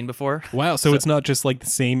never seen before. Wow, so it's not just like the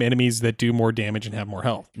same enemies that do more damage and have more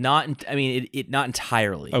health. Not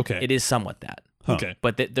entirely. Okay. It is somewhat that, Huh. Okay.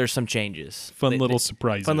 but there's some changes. Fun little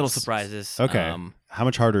surprises. Fun little surprises. Okay. How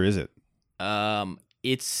much harder is it?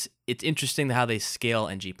 It's interesting how they scale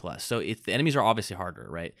NG plus. So the enemies are obviously harder,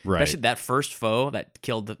 right? Right. Especially that first foe that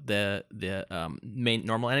killed the main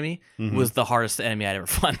normal enemy was the hardest enemy I'd ever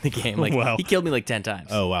fought in the game. Like Wow. he killed me like 10 times.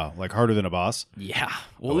 Oh wow, like harder than a boss. Yeah.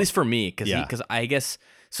 Well, at least for me, because Yeah. I guess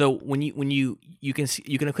so. When you can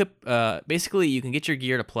equip basically you can get your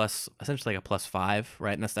gear to plus essentially like a +5,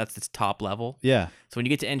 right? And that's its top level. Yeah. So when you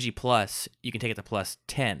get to NG plus, you can take it to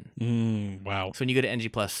 +10. Wow. So when you go to NG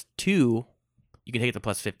plus 2, you can take it to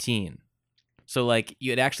 +15. So like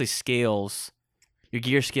it actually scales, your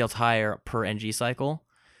gear scales higher per NG cycle.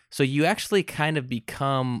 So you actually kind of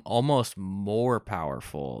become almost more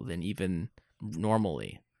powerful than even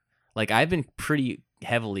normally. Like I've been pretty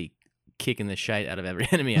heavily kicking the shite out of every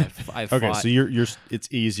enemy I've Okay, fought. so you're it's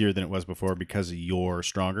easier than it was before because you're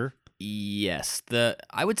stronger. Yes,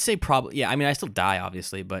 I would say probably yeah. I mean I still die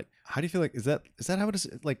obviously, but How do you feel like is that how it is?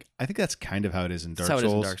 Like I think that's kind of how it is in Dark that's how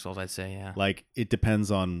Souls. it is in Dark Souls. I'd say yeah. Like it depends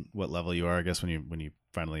on what level you are, I guess, when you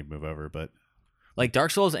finally move over. But Like Dark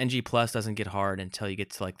Souls NG plus doesn't get hard until you get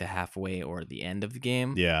to like the halfway or the end of the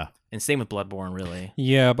game. yeah, And same with Bloodborne, really.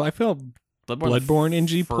 Yeah, but I felt Bloodborne NG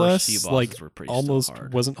first few plus bosses like were pretty almost still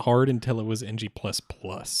hard. wasn't hard until it was NG plus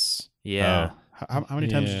plus. Yeah. How many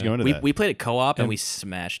times did you go into that? We played it co-op and And we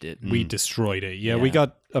smashed it. We destroyed it. Yeah, we Yeah.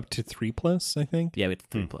 got up to 3 plus, I think. Yeah, we had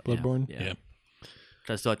 3 play. Bloodborne. Yeah. Yeah.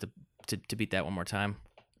 I'd still like to beat that one more time.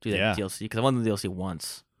 Do that Yeah. DLC because I won the DLC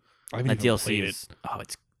once. I That haven't even DLC played is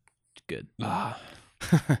it's good. Ah,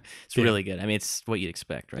 It's damn. really good. I mean, it's what you'd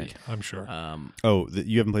expect, right? I'm sure.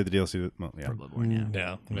 You haven't played the DLC? Well, yeah. For Bloodborne,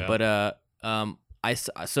 yeah. No. But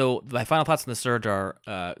so my final thoughts on the Surge are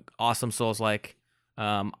awesome Souls-like.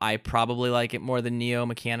 I probably like it more than Neo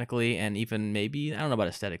mechanically, and even maybe I don't know about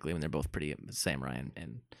aesthetically when they're both pretty samurai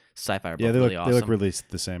and sci-fi are both Yeah, they really look awesome. they look really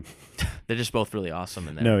the same. They're just both really awesome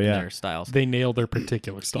in No, in yeah. their styles. They nail their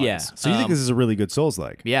particular styles. Yeah. So you think this is a really good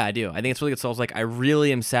Souls-like? Yeah, I do. I think it's really good Souls-like. I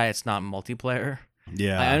really am sad it's not multiplayer.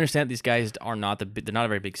 Yeah. I understand these guys are not they're not a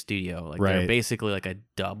very big studio. Like they're Right. basically like a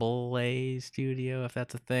AA studio, if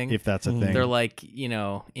that's a thing. If that's a thing. They're like,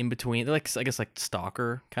 in between. They're like, I guess, like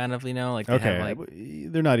Stalker kind of, like they okay. have like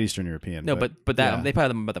They're not Eastern European. no, but that yeah. they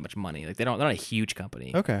probably have about that much money. Like they're not a huge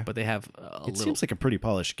company. Okay. but they have a It little. seems like a pretty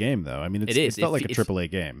polished game, though. I mean, It is. It's not like a It's- AAA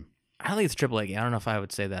game. I don't think it's AAA game. I don't know if I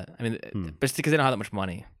would say that. I mean, but it's because they don't have that much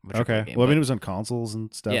money. of a AAA Okay. game, Well, I mean, but- it was on consoles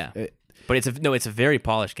and stuff. Yeah. But it's a very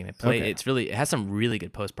polished game. Okay. It has some really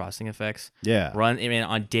good post processing effects. Yeah.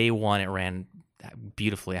 On day one it ran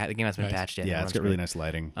beautifully. The game hasn't been Nice. patched yet. Yeah, It it's runs got really great. nice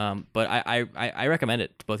lighting. But I recommend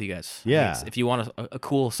it to both of you guys. I think Yeah. if you want a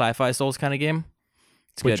cool sci-fi Souls kind of game,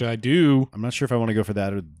 it's Which good. I do. I'm not sure if I want to go for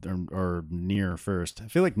that or Nier first. I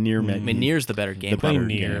feel like Nier. I mean, Nier's the better game. the better Play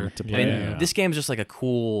Nier. game to I play. mean, Yeah. this game's just like a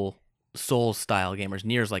cool Souls style game, whereas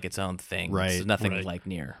Nier's like its own thing. Right. It's nothing Right. like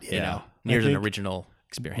Nier. Yeah. Nier's an think original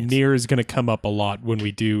experience. Nier is going to come up a lot when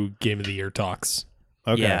we do Game of the Year talks.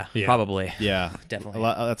 Okay. Yeah, Yeah. probably. Yeah. Definitely. A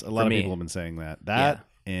lot of me. people have been saying that. That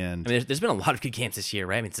and I mean, there's been a lot of good games this year,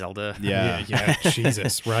 right? I mean, Zelda. yeah. Yeah,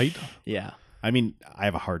 Jesus, right? Yeah. I mean, I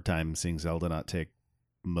have a hard time seeing Zelda not take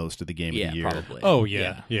most of the game of the year. Probably. Oh,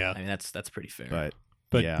 yeah, yeah. I mean, that's pretty fair. But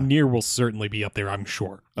But Nier will certainly be up there, I'm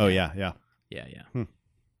sure. oh yeah, yeah. yeah.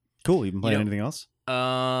 Cool. You been playing know- anything else?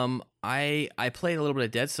 I played a little bit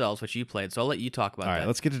of Dead Cells, which you played, so I'll let you talk about All that. right,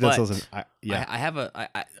 let's get to Dead But Cells. Yeah. I have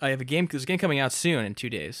a game. There's a game coming out soon in 2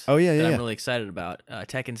 days. Oh yeah, that yeah. I'm yeah. really excited about.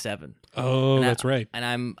 Tekken 7. Oh, And that's right.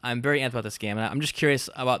 And I'm very amped about this game, and I'm just curious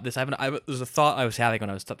about this. There's a thought I was having when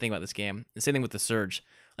I was thinking about this game. The same thing with the Surge.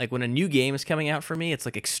 Like when a new game is coming out for me, it's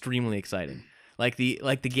like extremely exciting. Like the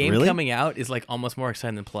game Really? coming out is like almost more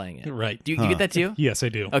exciting than playing it. Right. Do you get that too? Yes, I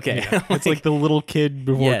do. Okay. Yeah. It's like the little kid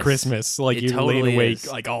before Yes, Christmas. Like it you're totally laying awake, is.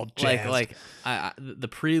 like all jazzed. Like the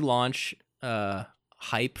pre-launch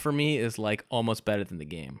hype for me is like almost better than the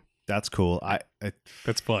game. That's cool. I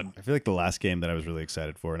That's fun. feel like the last game that I was really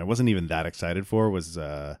excited for, and I wasn't even that excited for, was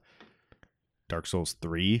Dark Souls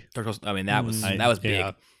 3. Dark Souls, I mean, that was big.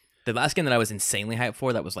 yeah. The last game that I was insanely hyped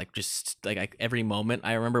for, that was like just like every moment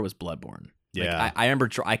I remember was Bloodborne. Like, Yeah. I remember.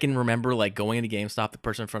 I can remember like going into GameStop, the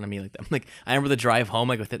person in front of me, like I remember the drive home,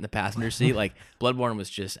 like with it in the passenger seat. Like Bloodborne was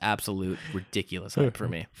just absolute ridiculous hype for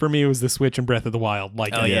me. For me, it was the Switch and Breath of the Wild.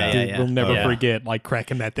 Like, Oh, yeah, dude, yeah. we'll never Oh, yeah. forget like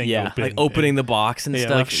cracking that thing Yeah, open. like opening the box and yeah,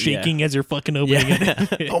 stuff, like shaking as you're fucking opening Yeah.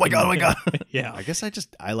 it. Oh my god! Oh my god! Yeah. I guess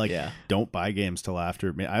I like Yeah. don't buy games till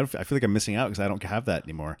after. I feel like I'm missing out because I don't have that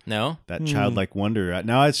anymore. No, That childlike wonder.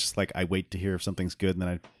 Now it's just like I wait to hear if something's good, and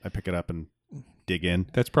then I pick it up and dig in.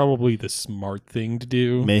 That's probably the smart thing to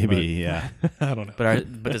do. Maybe, yeah. but I don't know.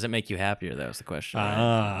 but does it make you happier? That was the question.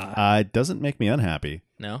 right? It doesn't make me unhappy.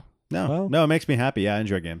 No. No, Well- no, it makes me happy. Yeah, I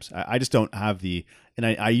enjoy games. I just don't have the, and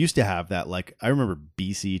I used to have that. Like I remember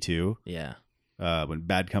BC2, Yeah. when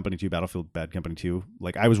Bad Company 2, Battlefield Bad Company 2.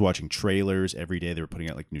 Like I was watching trailers every day. They were putting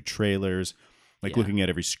out like new trailers, like Yeah. looking at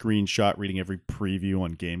every screenshot, reading every preview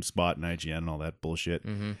on GameSpot and IGN and all that bullshit.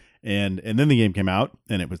 Mm-hmm. And then the game came out,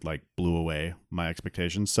 and it was like blew away my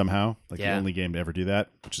expectations somehow. Like the Yeah. only game to ever do that,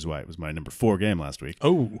 which is why it was my number 4 game last week.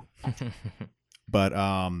 Oh, But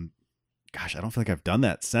gosh, I don't feel like I've done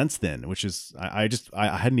that since then. Which is I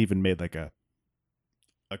hadn't even made like a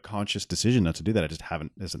conscious decision not to do that. It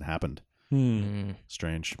hasn't happened. Mm,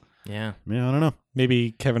 Strange. yeah. Yeah, I don't know.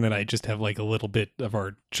 maybe Kevin and I just have like a little bit of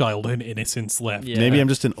our childhood innocence left. Yeah. Maybe I'm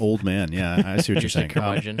just an old man. Yeah, I see what you're saying.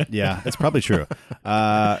 Curmudgeon. Yeah, it's probably true.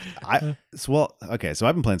 Okay, so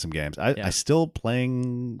I've been playing some games. Yeah. I still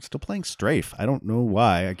playing Strafe. I don't know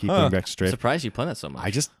why I keep Huh. going back to Strafe. Surprised you play that so much.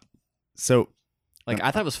 I just so like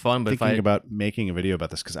I thought it was fun, but if thinking I about making a video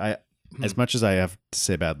about this because as much as I have to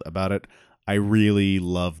say bad about it, I really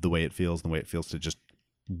love the way it feels and the way it feels to just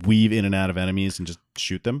weave in and out of enemies and just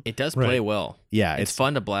shoot them. It does play Right. well. Yeah, It's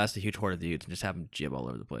fun to blast a huge horde of dudes and just have them jib all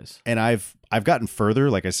over the place. and I've gotten further.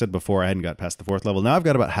 Like I said before, I hadn't got past the 4th level. Now I've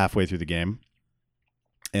got about halfway through the game,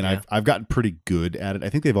 and Yeah. I've gotten pretty good at it. I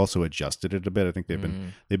think they've also adjusted it a bit. I think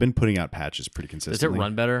they've been putting out patches pretty Does consistently. it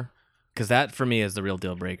run better? Because that for me is the real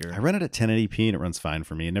deal I breaker. run it at 1080p and it runs fine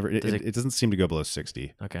for me. It doesn't seem to go below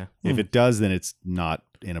 60. Okay. If it does, then it's not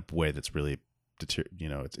in a way that's really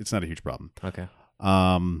it's not a huge problem. Okay.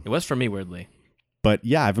 Um, It was for me weirdly. but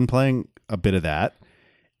yeah, I've been playing a bit of that,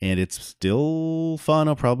 and it's still fun.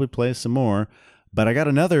 I'll probably play some more. But I got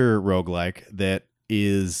another roguelike that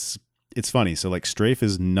is it's funny. So like Strafe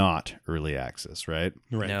is not early access, right?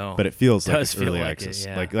 Right. No. But it feels like Does it's feel early like it, access.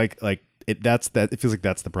 yeah. Like it feels like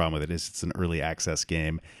that's the problem with it is it's an early access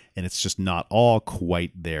game, and it's just not all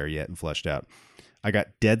quite there yet and fleshed out. I got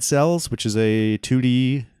Dead Cells, which is a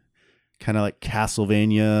 2D kind of like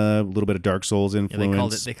Castlevania, a little bit of Dark Souls Yeah,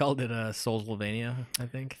 influence. they called it Soulsylvania, I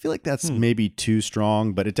think. I feel like that's maybe too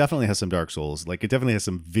strong, but it definitely has some Dark Souls. Like it definitely has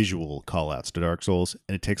some visual call outs to Dark Souls,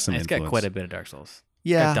 and it takes some It's influence. got quite a bit of Dark Souls.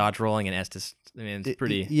 Yeah. Got dodge rolling and Estus. I mean, it's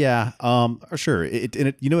pretty. Yeah. Sure.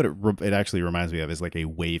 You know what it actually reminds me of is like a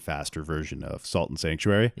way faster version of Salt and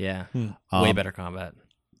Sanctuary. Yeah. Way better combat.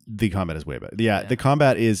 The combat is way better. Yeah. The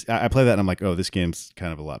combat is. I play that and I'm like, oh, this game's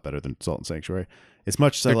kind of a lot better than Salt and Sanctuary. As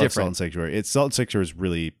much as I love Salt and Sanctuary, Salt and Sanctuary is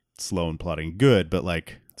really slow and plotting good, but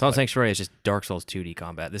like Salt and Sanctuary is just Dark Souls 2D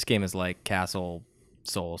combat. This game is like Castle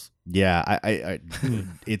Souls. yeah, I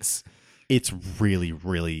it's really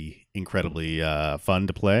really incredibly fun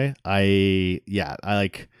to play. I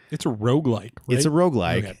like It's a roguelike, right? it's a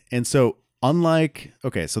roguelike. Okay. And so unlike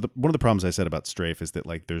one of the problems I said about Strafe is that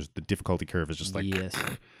like there's the difficulty curve is just like Yes.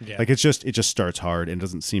 Yeah. like it just starts hard and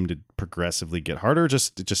doesn't seem to progressively get harder. It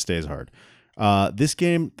just stays hard. This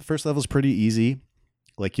game, the first level is pretty easy.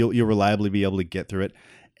 Like you'll reliably be able to get through it.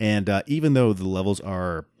 And even though the levels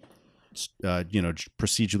are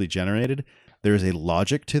procedurally generated, there is a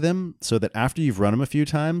logic to them, so that after you've run them a few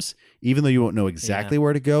times, even though you won't know exactly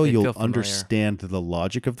where to go, They feel you'll familiar. understand the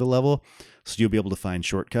logic of the level. So you'll be able to find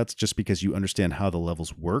shortcuts just because you understand how the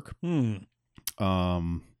levels work. The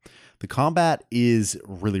combat is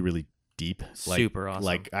really, really deep. Super awesome.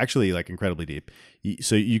 Like actually like incredibly deep.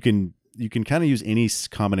 So you can kind of use any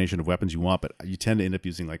combination of weapons you want, but you tend to end up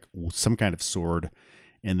using like some kind of sword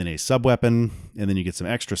and then a sub weapon, and then you get some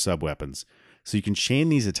extra sub weapons. So you can chain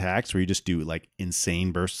these attacks where you just do like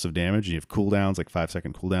insane bursts of damage, and you have cooldowns, like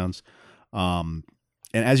 5-second cooldowns.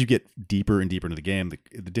 And as you get deeper and deeper into the game,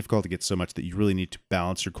 the difficulty gets so much that you really need to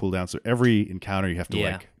balance your cooldowns. So every encounter you have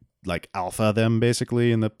to like alpha them,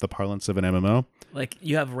 basically, in the parlance of an MMO. Like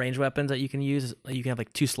you have range weapons that you can use. You can have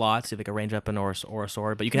like 2 slots, you have like a range weapon or a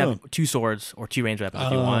sword, but you can have 2 swords or 2 range weapons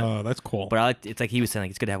if you want. Oh, that's cool. But it's like he was saying, like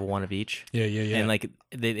it's good to have one of each. Yeah. And like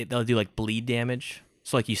they'll do like bleed damage.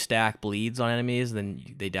 So like you stack bleeds on enemies, and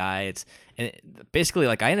then they die. Basically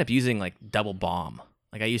like I end up using like double bomb.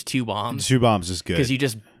 Like I use 2 bombs. 2 bombs is good Because you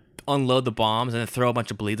just unload the bombs and then throw a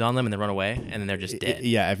bunch of bleeds on them and then run away, and then they're just dead.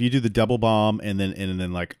 Yeah, if you do the double bomb and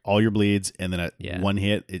then like all your bleeds and then at one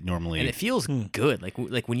hit, it normally And it feels good.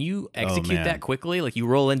 Like when you execute man. that quickly, like you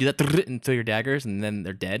roll in, do that, and throw your daggers, and then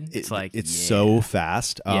they're dead. It's so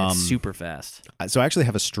fast. It's super fast. So I actually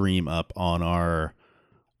have a stream up on our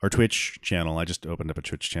Twitch channel. I just opened up a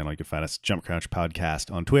Twitch channel. You can find us Jump Crouch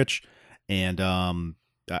Podcast on Twitch, and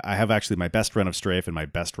I have actually my best run of Strafe and my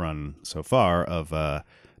best run so far of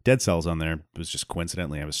Dead Cells on there. It was just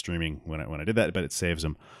coincidentally I was streaming when I did that, but it saves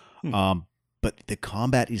them. But the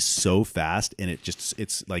combat is so fast, and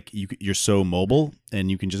it's like you're so mobile, and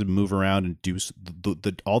you can just move around and do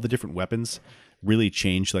all the different weapons really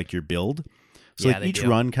change like your build. So like each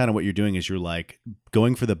run, kind of what you're doing is you're like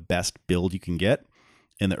going for the best build you can get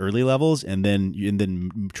in the early levels, and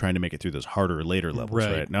then trying to make it through those harder later levels.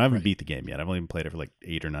 Right now, I haven't beat the game yet. I've only played it for like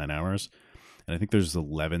 8 or 9 hours. And I think there's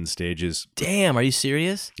 11 stages. Damn, are you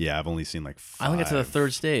serious? Yeah, I've only seen like 5. I only got to the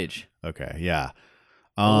 3rd stage. Okay, yeah.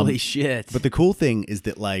 Holy shit. But the cool thing is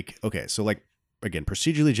that like, okay, so like, again,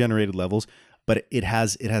 procedurally generated levels, but it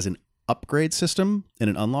has an upgrade system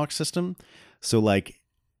and an unlock system. So like,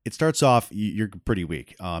 it starts off, you're pretty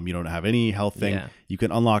weak. You don't have any health thing. Yeah. You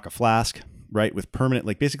can unlock a flask, right, with permanent,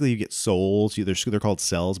 like basically you get souls. They're called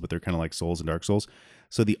cells, but they're kind of like souls in Dark Souls.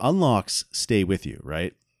 So the unlocks stay with you,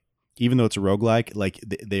 right? Even though it's a roguelike, like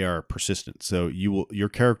they are persistent. So your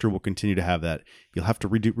character will continue to have that. You'll have to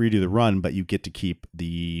redo the run, but you get to keep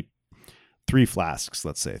the 3 flasks,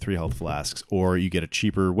 let's say 3 health flasks, or you get a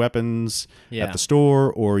cheaper weapons at the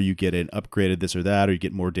store, or you get an upgraded this or that, or you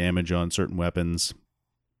get more damage on certain weapons.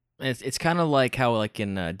 It's kind of like how like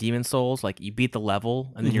in Demon Souls, like you beat the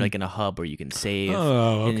level and then you're like in a hub where you can save.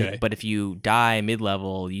 Oh, okay. But if you die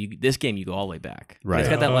mid-level, this game you go all the way back. Right. It's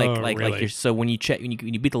got that Really? like you're, so when you when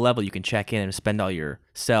you beat the level, you can check in and spend all your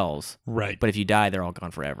cells. Right. But if you die, they're all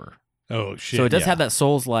gone forever. Oh shit. So it does have that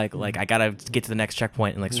Souls like I gotta get to the next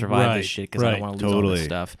checkpoint and like survive this shit because I don't want to lose all this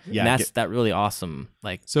stuff. Yeah, and that's that really awesome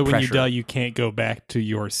like. So when pressure. you die, you can't go back to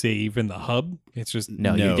your save in the hub. It's just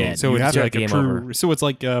No, you're dead. So you it's like a game true. over. So it's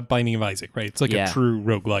like Binding of Isaac, right? It's like a true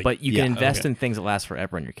roguelike. But you can invest in things that last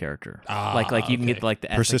forever in your character. Like you can get like the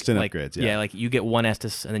persistent like, upgrades. Yeah, like you get 1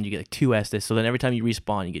 Estus and then you get like 2 Estus. So then every time you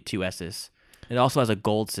respawn, you get 2 Estus. It also has a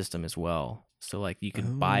gold system as well. So like you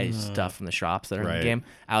can buy stuff from the shops that are in the game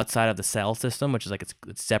outside of the sell system, which is like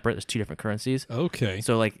it's separate. There's 2 different currencies. Okay.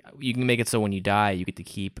 So like you can make it so when you die, you get to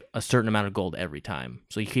keep a certain amount of gold every time.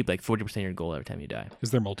 So you keep like 40% of your gold every time you die.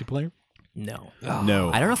 Is there multiplayer? No.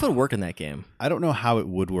 No. I don't know if it would work in that game. I don't know how it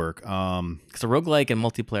would work. Because a roguelike and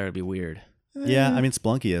multiplayer would be weird. Yeah, I mean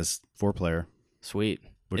Splunky is 4-player. Sweet.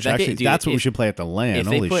 Which actually, that's what we should play at the LAN.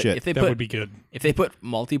 Holy shit. That would be good. If they put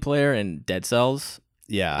multiplayer and Dead Cells,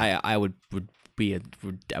 yeah, I would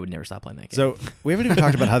never stop playing that game. So we haven't even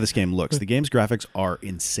talked about how this game looks. The game's graphics are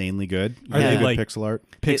insanely good. Are they good like pixel art?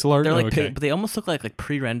 Pixel art? They're like, okay. but they almost look like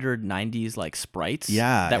pre-rendered '90s like sprites.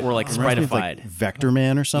 Yeah, that were like it reminds me of, spritified. like Vector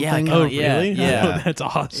Man or something. Yeah, Oh, yeah, really? yeah. Oh, that's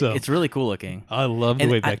awesome. It's really cool looking. I love the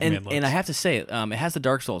way Vector Man looks. And I have to say, it has the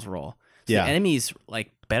Dark Souls roll. So Yeah. the enemies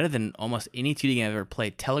like better than almost any 2D game I've ever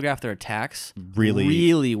played. Telegraph their attacks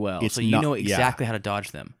Really well, it's so you not- know yeah. exactly how to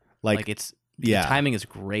dodge them. Like, it's yeah. the timing is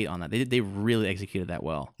great on that. They really executed that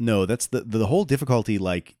well. No, that's the whole difficulty.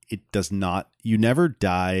 Like it does not. You never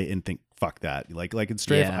die and think fuck that. Like in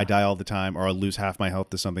Strafe, Yeah. I die all the time, or I'll lose half my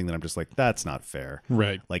health to something that I'm just like that's not fair.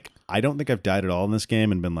 Right. Like I don't think I've died at all in this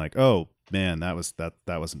game and been like, oh man, that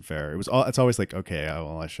wasn't fair. It's always like, okay,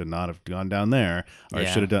 well I should not have gone down there, or I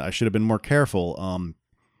should have been more careful.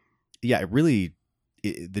 Yeah, it really.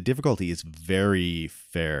 The difficulty is very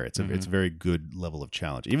fair. It's a very good level of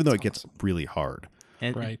challenge, even though it gets really hard.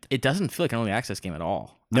 And it doesn't feel like an early access game at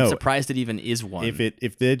all. No. I'm surprised it even is one.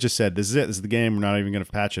 If they just said this is the game, we're not even going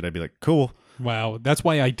to patch it, I'd be like, cool. Wow, that's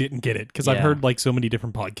why I didn't get it, because I've heard like so many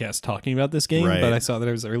different podcasts talking about this game, but I saw that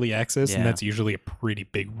it was early access, and that's usually a pretty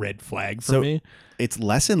big red flag for me. It's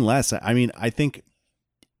less and less. I mean, I think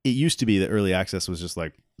it used to be that early access was just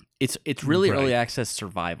like it's really early access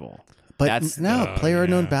survival. But that's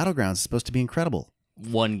PlayerUnknown Battlegrounds is supposed to be incrable.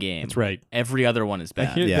 One game. That's right. Every other one is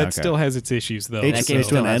bad. That still has its issues, though.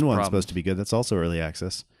 H2N1 one's supposed to be good. That's also early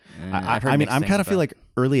access. I kind of feel like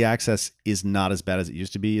early access is not as bad as it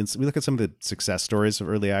used to be. And we look at some of the success stories of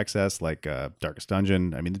early access, like Darkest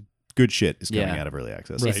Dungeon. I mean, good shit is coming out of early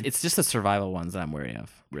access. Right. It's just the survival ones that I'm wary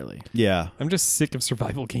of, really. Yeah. I'm just sick of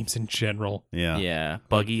survival games in general. Yeah. Yeah.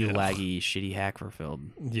 Buggy, laggy, shitty, hacker filled.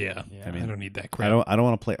 Yeah. I mean, I don't need that crap. I don't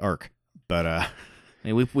want to play Ark, but I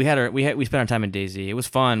mean, we spent our time in DayZ. It was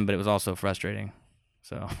fun, but it was also frustrating.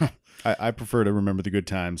 So I prefer to remember the good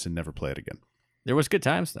times and never play it again. There was good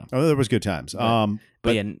times though. Oh, there was good times.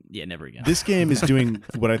 But never again. This game is doing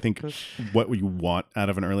what I think what you want out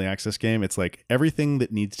of an early access game. It's like everything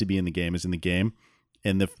that needs to be in the game is in the game,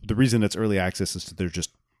 and the reason it's early access is that they're just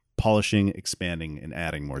polishing, expanding, and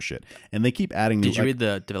adding more shit. And they keep adding. Did you read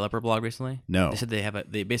the developer blog recently? No. They said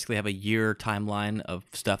they basically have a year timeline of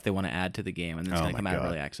stuff they want to add to the game, and then it's going to come out of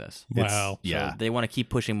early access. Wow. So they want to keep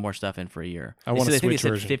pushing more stuff in for a year. I want a Switch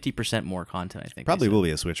version. version. 50% more content. I think probably will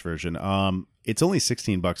be a Switch version. It's only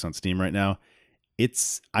 $16 on Steam right now.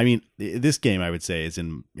 This game I would say is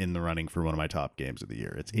in the running for one of my top games of the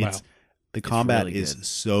year. The combat really is good.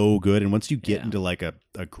 so good, and once you get into like a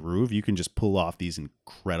groove, you can just pull off these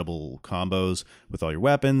incredible combos with all your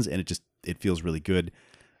weapons, and it feels really good.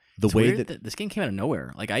 It's weird that this game came out of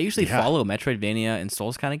nowhere. Like I usually follow Metroidvania and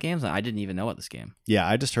Souls kind of games, and I didn't even know about this game. Yeah,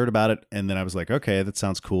 I just heard about it, and then I was like, okay, that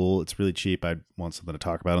sounds cool. It's really cheap. I want something to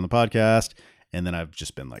talk about on the podcast, and then I've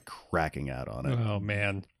just been like cracking out on it. Oh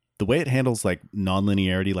man. The way it handles like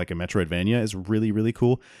non-linearity like a Metroidvania is really, really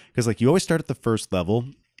cool, because like you always start at the first level.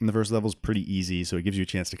 And the first level is pretty easy, so it gives you a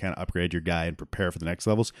chance to kind of upgrade your guy and prepare for the next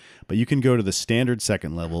levels. But you can go to the standard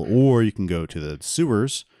second level, or you can go to the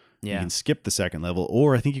sewers. Yeah. You can skip the second level,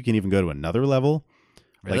 or I think you can even go to another level.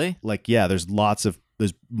 Really? There's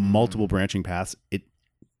multiple branching paths.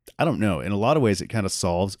 I don't know. In a lot of ways, it kind of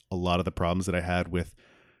solves a lot of the problems that I had with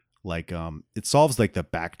it solves like the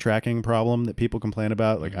backtracking problem that people complain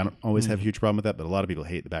about. Like I don't always have a huge problem with that, but a lot of people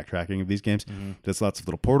hate the backtracking of these games. There's lots of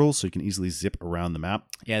little portals, so you can easily zip around the map.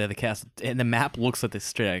 Yeah, the castle, and the map looks like the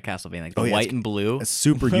straight out of Castlevania, like white and blue. A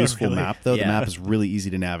super useful Really? map though. Yeah. The map is really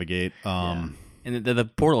easy to navigate. And the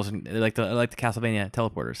portals, they're like the Castlevania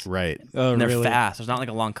teleporters. Right. Oh, And they're really? fast. There's not like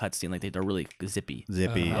a long cutscene. Like they're really zippy.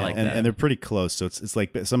 Zippy. I like and, that. and they're pretty close. So it's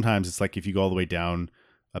like sometimes it's like if you go all the way down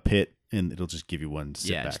a pit and it'll just give you one to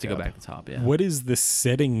sit back just to go up. back to the top. Yeah. What is the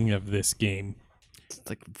setting of this game? It's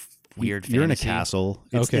like weird. You're in a fantasy. castle.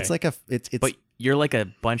 Okay. It's like it's But you're like a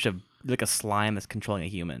bunch of like a slime that's controlling a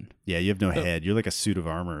human. yeah, you have no head. You're like a suit of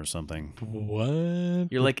armor or something.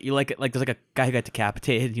 What? You're like there's like a guy who got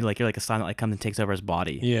decapitated. You're like a slime that like comes and takes over his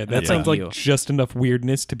body. Yeah, And that that's sounds like you. just enough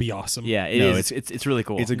weirdness to be awesome. Yeah, it No, is. It's really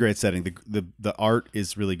cool. It's a great setting. The art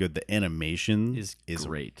is really good. The animation Is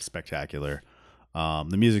great. spectacular.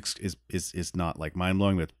 The music is not like mind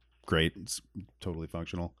blowing, but great. It's totally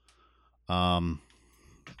functional.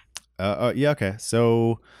 Yeah. Okay.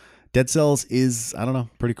 So, Dead Cells is, I don't know,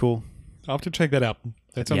 pretty cool. I'll have to check that out.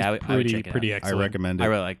 That sounds I would check it out. pretty excellent. I recommend it. I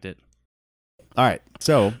really liked it. All right.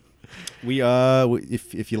 So,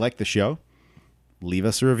 if you like the show, leave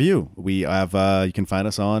us a review. We have you can find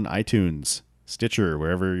us on iTunes, Stitcher,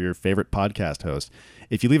 wherever your favorite podcast host.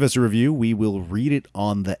 If you leave us a review, we will read it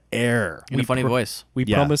on the air. In a funny voice. We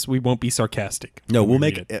Yeah. promise we won't be sarcastic. No, when we'll we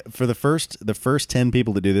read make it. for the first 10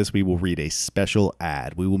 people to do this, we will read a special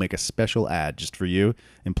ad. We will make a special ad just for you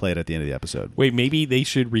and play it at the end of the episode. Wait, maybe they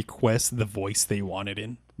should request the voice they wanted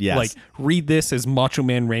in. Yes. Like, read this as Macho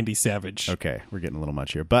Man Randy Savage. Okay, we're getting a little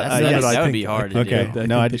much here, but That's- yes. that I would think- be hard to Okay. do. I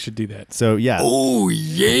No, think I- they should do that. So yeah. Oh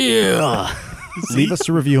yeah. Leave us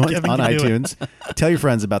a review on Kevin can do iTunes. Tell your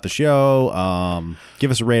friends about the show. Give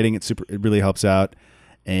us a rating. It really helps out.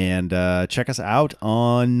 And check us out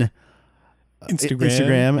on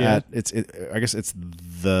Instagram, yeah. at I guess it's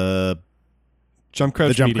the Jump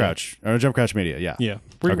Crouch Jump Media. Crouch or Jump Crouch Media. Yeah. Yeah.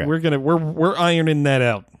 Okay. We're ironing that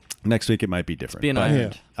out. Next week it might be different. Being but,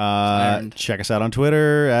 ironed. Ironed. check us out on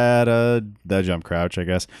Twitter at the Jump Crouch, I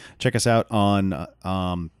guess. Check us out on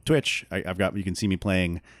Twitch. You can see me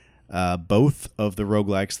playing both of the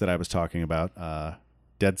roguelikes that I was talking about,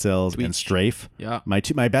 Dead Cells and Twitch. Strafe. Yeah.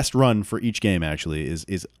 My best run for each game actually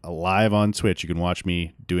is live on Twitch. You can watch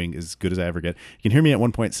me doing as good as I ever get. You can hear me at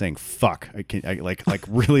one point saying "fuck," like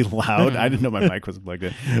really loud. I didn't know my mic was plugged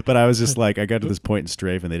in, but I was just like, I got to this point in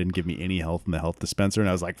Strafe and they didn't give me any health in the health dispenser, and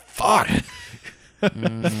I was like, "Fuck."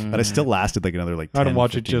 But I still lasted like another 10, I'd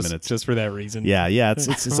watch it 15 minutes. just for that reason. Yeah, it's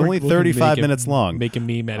We're only looking 35 make minutes long. Make a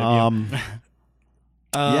meme out of you.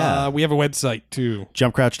 yeah. We have a website too.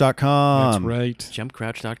 Jumpcrouch.com. That's right.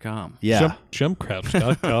 Jumpcrouch.com. Yeah.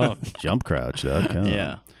 Jumpcrouch.com. Jumpcrouch.com.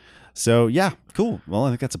 Yeah. So, yeah, cool. Well, I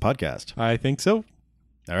think that's a podcast. I think so.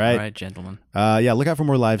 All right. All right, gentlemen. Yeah, look out for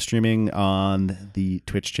more live streaming on the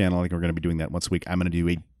Twitch channel. I think we're going to be doing that once a week. I'm going to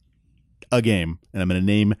do a game, and I'm going to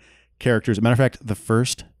name characters. As a matter of fact, the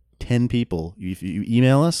first 10 people, if you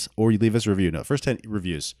email us or you leave us a review. No, first 10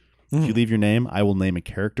 reviews. If you leave your name, I will name a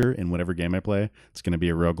character in whatever game I play. It's going to be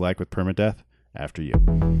a roguelike with permadeath after you.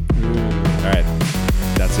 All right.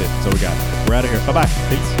 That's it. That's all we got. We're out of here. Bye-bye.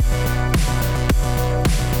 Peace.